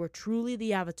if she were truly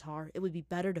the Avatar, it would be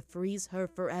better to freeze her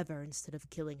forever instead of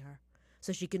killing her,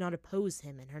 so she could not oppose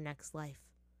him in her next life.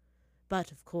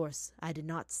 But, of course, I did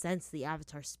not sense the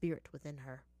Avatar spirit within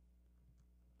her."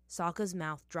 Sokka's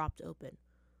mouth dropped open.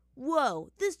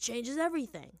 "Whoa, this changes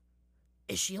everything."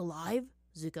 "Is she alive?"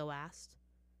 Zuko asked.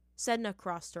 Sedna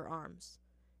crossed her arms.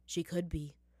 "She could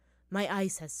be. My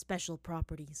ice has special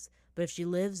properties, but if she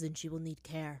lives, then she will need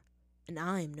care. And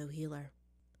I am no healer."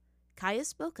 Kaya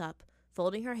spoke up,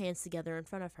 folding her hands together in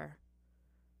front of her.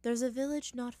 "There's a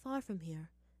village not far from here,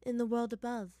 in the world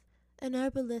above. An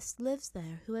herbalist lives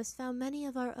there who has found many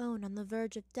of our own on the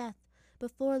verge of death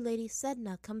before Lady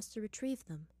Sedna comes to retrieve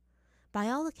them. By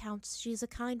all accounts, she is a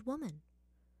kind woman."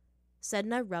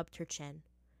 Sedna rubbed her chin.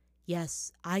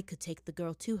 "Yes, I could take the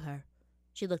girl to her."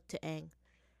 She looked to Aang.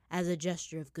 "As a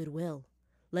gesture of goodwill.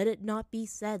 Let it not be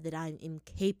said that I am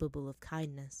incapable of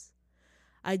kindness.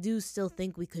 I do still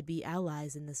think we could be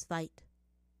allies in this fight."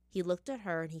 He looked at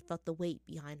her and he felt the weight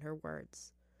behind her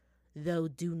words. "Though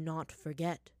do not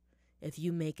forget, if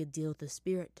you make a deal with the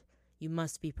spirit, you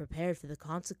must be prepared for the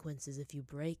consequences if you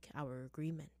break our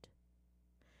agreement."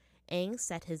 Aang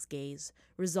set his gaze,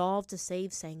 resolved to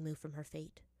save Sangmu from her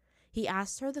fate. He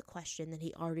asked her the question that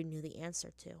he already knew the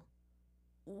answer to.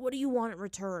 "What do you want in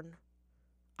return?"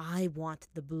 "I want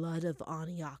the blood of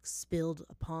Aniok spilled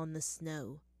upon the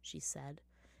snow," she said,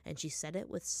 and she said it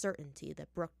with certainty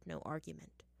that brooked no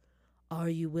argument. "Are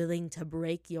you willing to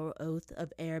break your oath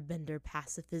of airbender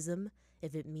pacifism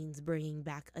if it means bringing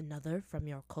back another from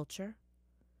your culture?"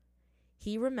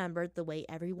 He remembered the way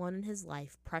everyone in his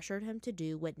life pressured him to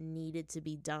do what needed to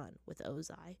be done with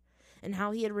Ozai, and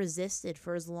how he had resisted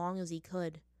for as long as he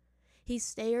could. He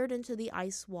stared into the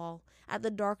ice wall, at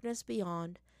the darkness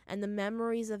beyond, and the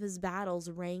memories of his battles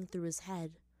rang through his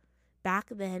head. Back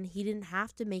then, he didn't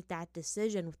have to make that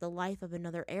decision with the life of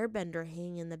another airbender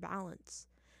hanging in the balance.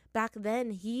 Back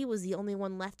then, he was the only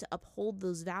one left to uphold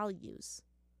those values.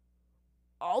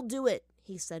 "I'll do it,"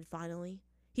 he said finally.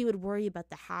 He would worry about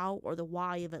the how or the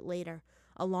why of it later,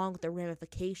 along with the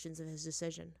ramifications of his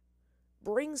decision.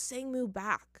 "Bring Sangmu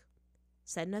back."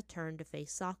 Sedna turned to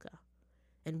face Sokka.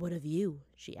 "And what of you?"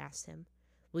 she asked him.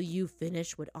 "Will you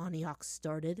finish what Aniok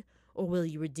started, or will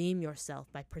you redeem yourself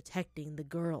by protecting the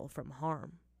girl from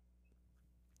harm?"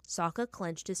 Sokka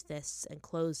clenched his fists and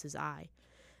closed his eye,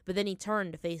 but then he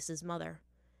turned to face his mother.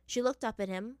 She looked up at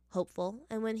him, hopeful,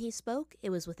 and when he spoke, it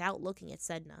was without looking at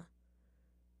Sedna.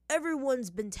 "Everyone's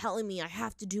been telling me I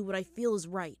have to do what I feel is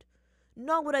right,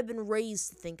 not what I've been raised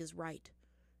to think is right.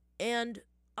 And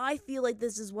I feel like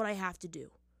this is what I have to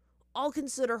do. I'll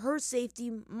consider her safety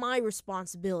my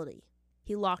responsibility."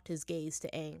 He locked his gaze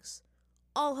to Aang's.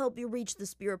 "I'll help you reach the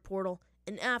spirit portal,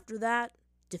 and after that,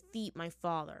 defeat my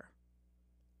father."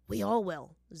 "We all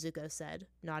will," Zuko said,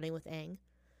 nodding with Aang.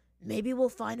 "Maybe we'll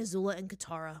find Azula and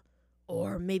Katara,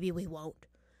 or maybe we won't.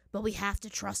 But we have to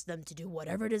trust them to do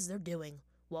whatever it is they're doing,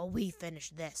 while we finish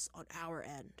this on our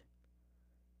end."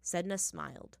 Sedna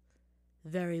smiled.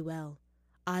 "Very well.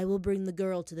 I will bring the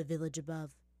girl to the village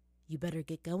above. You better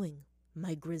get going.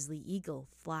 My grizzly eagle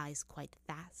flies quite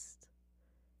fast."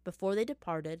 Before they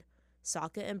departed,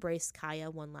 Sokka embraced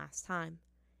Kaya one last time.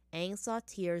 Aang saw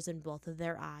tears in both of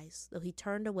their eyes, though he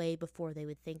turned away before they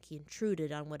would think he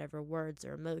intruded on whatever words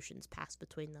or emotions passed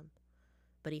between them.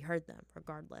 But he heard them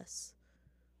regardless.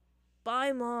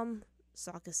 "Bye, Mom.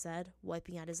 Sokka said,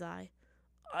 wiping out his eye.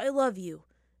 I love you,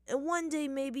 and one day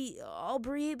maybe I'll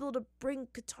be able to bring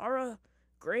Katara,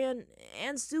 Gran,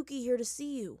 and Suki here to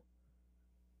see you.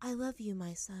 I love you,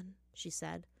 my son, she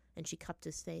said, and she cupped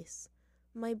his face.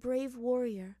 My brave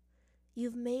warrior,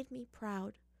 you've made me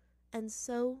proud, and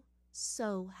so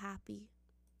happy.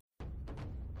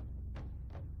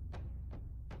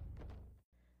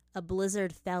 A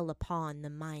blizzard fell upon the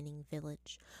mining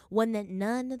village, one that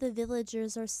none of the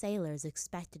villagers or sailors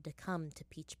expected to come to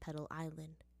Peach Petal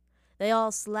Island. They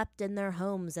all slept in their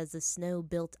homes as the snow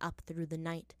built up through the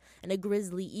night, and a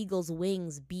grizzly eagle's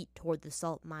wings beat toward the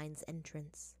salt mine's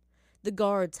entrance. The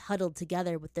guards huddled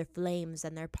together with their flames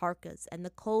and their parkas, and the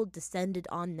cold descended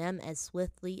on them as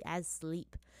swiftly as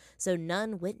sleep, so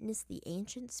none witnessed the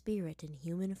ancient spirit in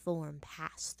human form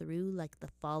pass through like the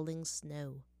falling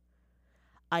snow.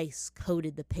 Ice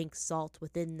coated the pink salt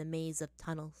within the maze of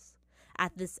tunnels.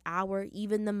 At this hour,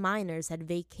 even the miners had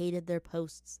vacated their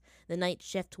posts, the night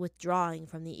shift withdrawing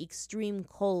from the extreme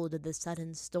cold of the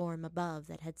sudden storm above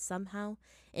that had somehow,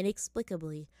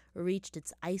 inexplicably, reached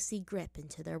its icy grip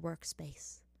into their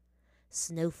workspace.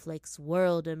 Snowflakes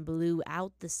whirled and blew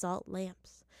out the salt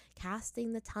lamps,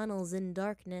 casting the tunnels in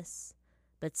darkness.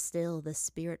 But still the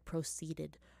spirit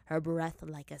proceeded, her breath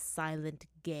like a silent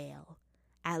gale.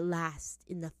 At last,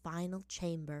 in the final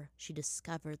chamber, she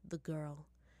discovered the girl.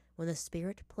 When the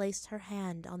spirit placed her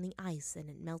hand on the ice and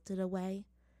it melted away,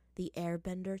 the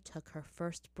airbender took her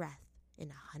first breath in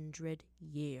 100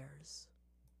 years.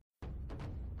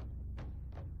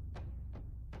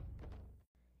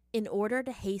 In order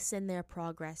to hasten their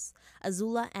progress,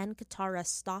 Azula and Katara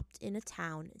stopped in a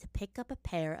town to pick up a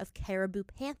pair of caribou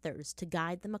panthers to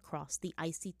guide them across the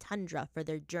icy tundra for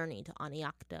their journey to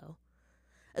Oniokto.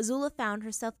 Azula found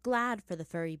herself glad for the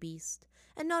furry beast,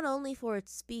 and not only for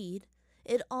its speed.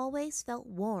 It always felt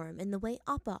warm in the way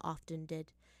Appa often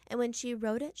did, and when she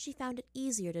rode it, she found it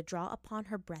easier to draw upon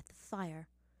her breath of fire.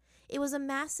 It was a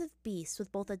massive beast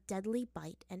with both a deadly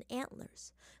bite and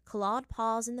antlers, clawed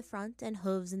paws in the front and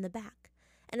hooves in the back,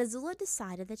 and Azula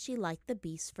decided that she liked the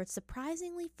beast for its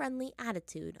surprisingly friendly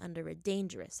attitude under a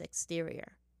dangerous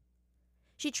exterior.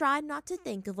 She tried not to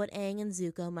think of what Aang and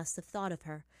Zuko must have thought of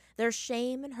her, their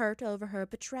shame and hurt over her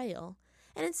betrayal,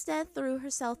 and instead threw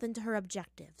herself into her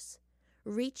objectives.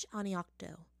 Reach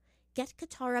Oniokto, get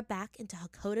Katara back into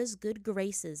Hakoda's good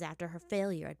graces after her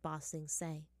failure at Ba Sing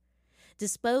Se,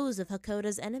 dispose of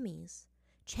Hakoda's enemies,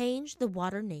 change the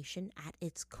Water Nation at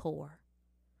its core.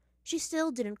 She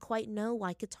still didn't quite know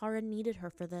why Katara needed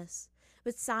her for this,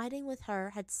 but siding with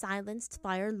her had silenced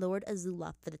Fire Lord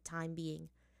Azula for the time being,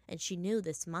 and she knew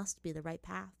this must be the right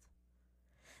path.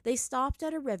 They stopped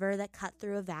at a river that cut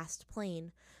through a vast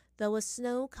plain, though a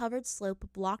snow-covered slope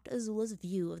blocked Azula's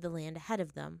view of the land ahead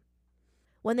of them.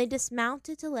 When they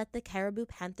dismounted to let the caribou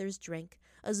panthers drink,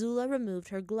 Azula removed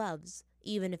her gloves,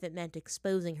 even if it meant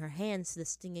exposing her hands to the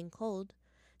stinging cold,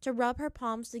 to rub her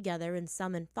palms together and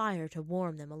summon fire to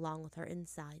warm them along with her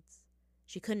insides.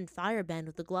 She couldn't firebend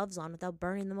with the gloves on without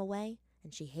burning them away,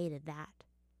 and she hated that.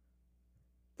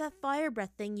 That fire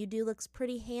breath thing you do looks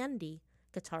pretty handy,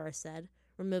 Katara said,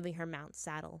 removing her mount's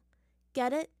saddle.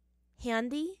 Get it?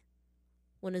 Handy?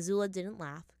 When Azula didn't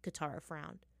laugh, Katara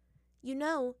frowned. You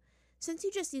know, since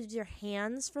you just used your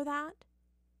hands for that...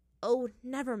 Oh,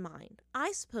 never mind.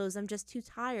 I suppose I'm just too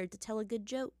tired to tell a good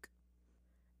joke.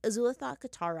 Azula thought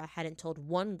Katara hadn't told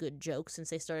one good joke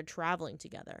since they started traveling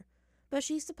together, but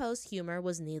she supposed humor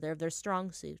was neither of their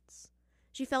strong suits.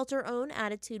 She felt her own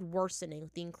attitude worsening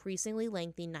with the increasingly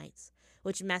lengthy nights,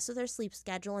 which messed with her sleep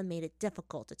schedule and made it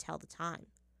difficult to tell the time.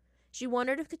 She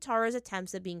wondered if Katara's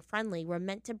attempts at being friendly were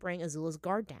meant to bring Azula's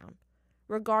guard down.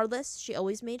 Regardless, she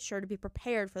always made sure to be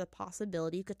prepared for the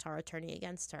possibility of Katara turning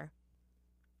against her.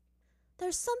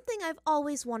 There's something I've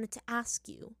always wanted to ask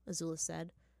you, Azula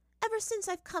said, ever since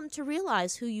I've come to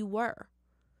realize who you were.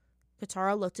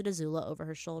 Katara looked at Azula over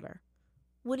her shoulder.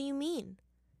 What do you mean?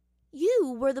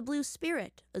 You were the blue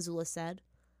spirit, Azula said.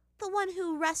 The one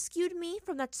who rescued me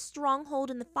from that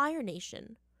stronghold in the Fire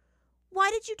Nation. Why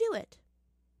did you do it?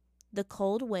 The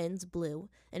cold winds blew,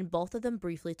 and both of them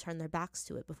briefly turned their backs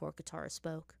to it before Katara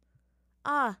spoke.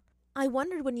 Ah, I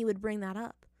wondered when you would bring that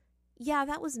up. Yeah,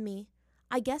 that was me.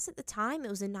 I guess at the time it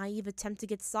was a naive attempt to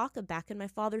get Sokka back in my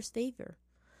father's favor.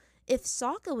 If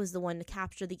Sokka was the one to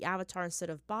capture the Avatar instead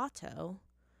of Bato,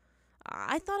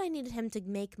 I thought I needed him to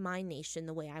make my nation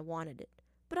the way I wanted it,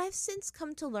 but I've since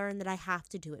come to learn that I have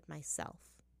to do it myself.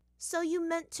 So you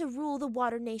meant to rule the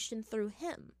Water Nation through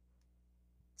him?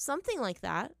 Something like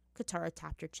that. Katara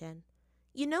tapped her chin.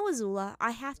 You know, Azula,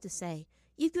 I have to say,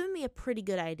 you've given me a pretty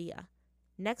good idea.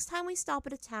 Next time we stop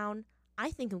at a town, I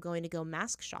think I'm going to go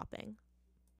mask shopping.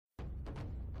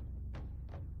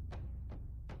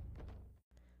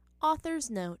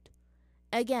 Author's note.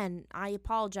 Again, I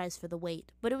apologize for the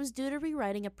wait, but it was due to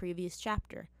rewriting a previous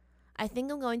chapter. I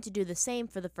think I'm going to do the same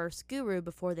for the first Guru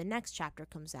before the next chapter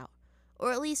comes out,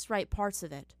 or at least write parts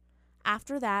of it.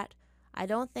 After that, I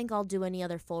don't think I'll do any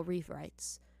other full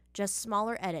rewrites, just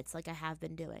smaller edits like I have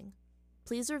been doing.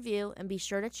 Please review and be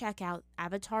sure to check out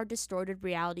Avatar Distorted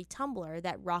Reality Tumblr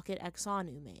that Rocket X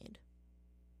Anu made.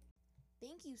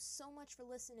 Thank you so much for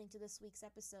listening to this week's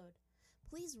episode.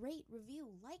 Please rate,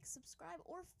 review, like, subscribe,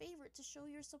 or favorite to show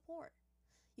your support.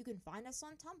 You can find us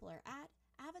on Tumblr at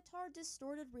Avatar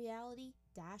Distorted Reality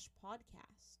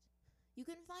 -podcast. You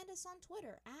can find us on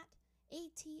Twitter at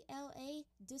ATLA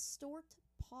Distort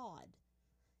Pod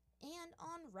and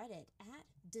on Reddit at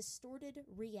Distorted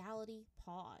Reality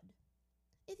Pod.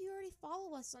 If you already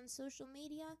follow us on social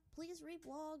media, please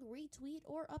reblog, retweet,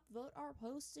 or upvote our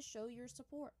posts to show your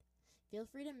support. Feel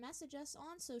free to message us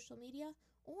on social media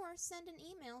or send an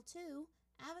email to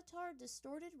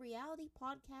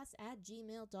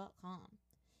avatardistortedrealitypodcast@gmail.com.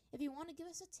 If you want to give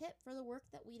us a tip for the work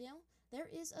that we do, there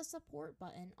is a support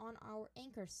button on our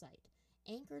Anchor site,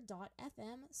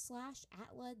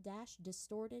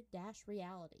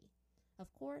 anchor.fm/atla-distorted-reality.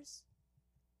 Of course,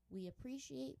 we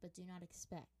appreciate but do not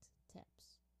expect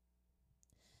tips.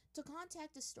 To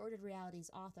contact Distorted Reality's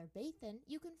author, Bathan,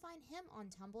 you can find him on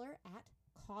Tumblr at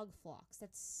Cogflox.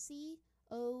 That's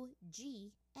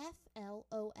COGFLOX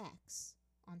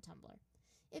on Tumblr.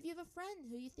 If you have a friend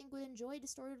who you think would enjoy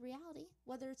Distorted Reality,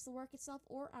 whether it's the work itself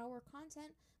or our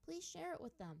content, please share it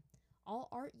with them. All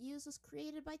art used was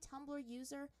created by Tumblr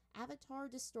user Avatar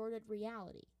Distorted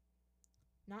Reality.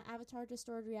 Not Avatar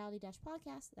Distorted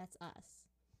Reality-podcast, that's us.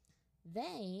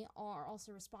 They are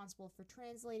also responsible for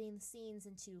translating the scenes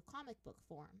into comic book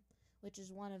form, which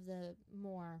is one of the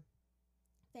more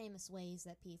famous ways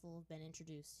that people have been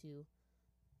introduced to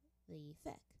the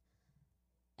fic.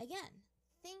 Again,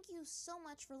 thank you so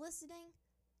much for listening,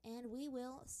 and we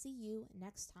will see you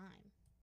next time.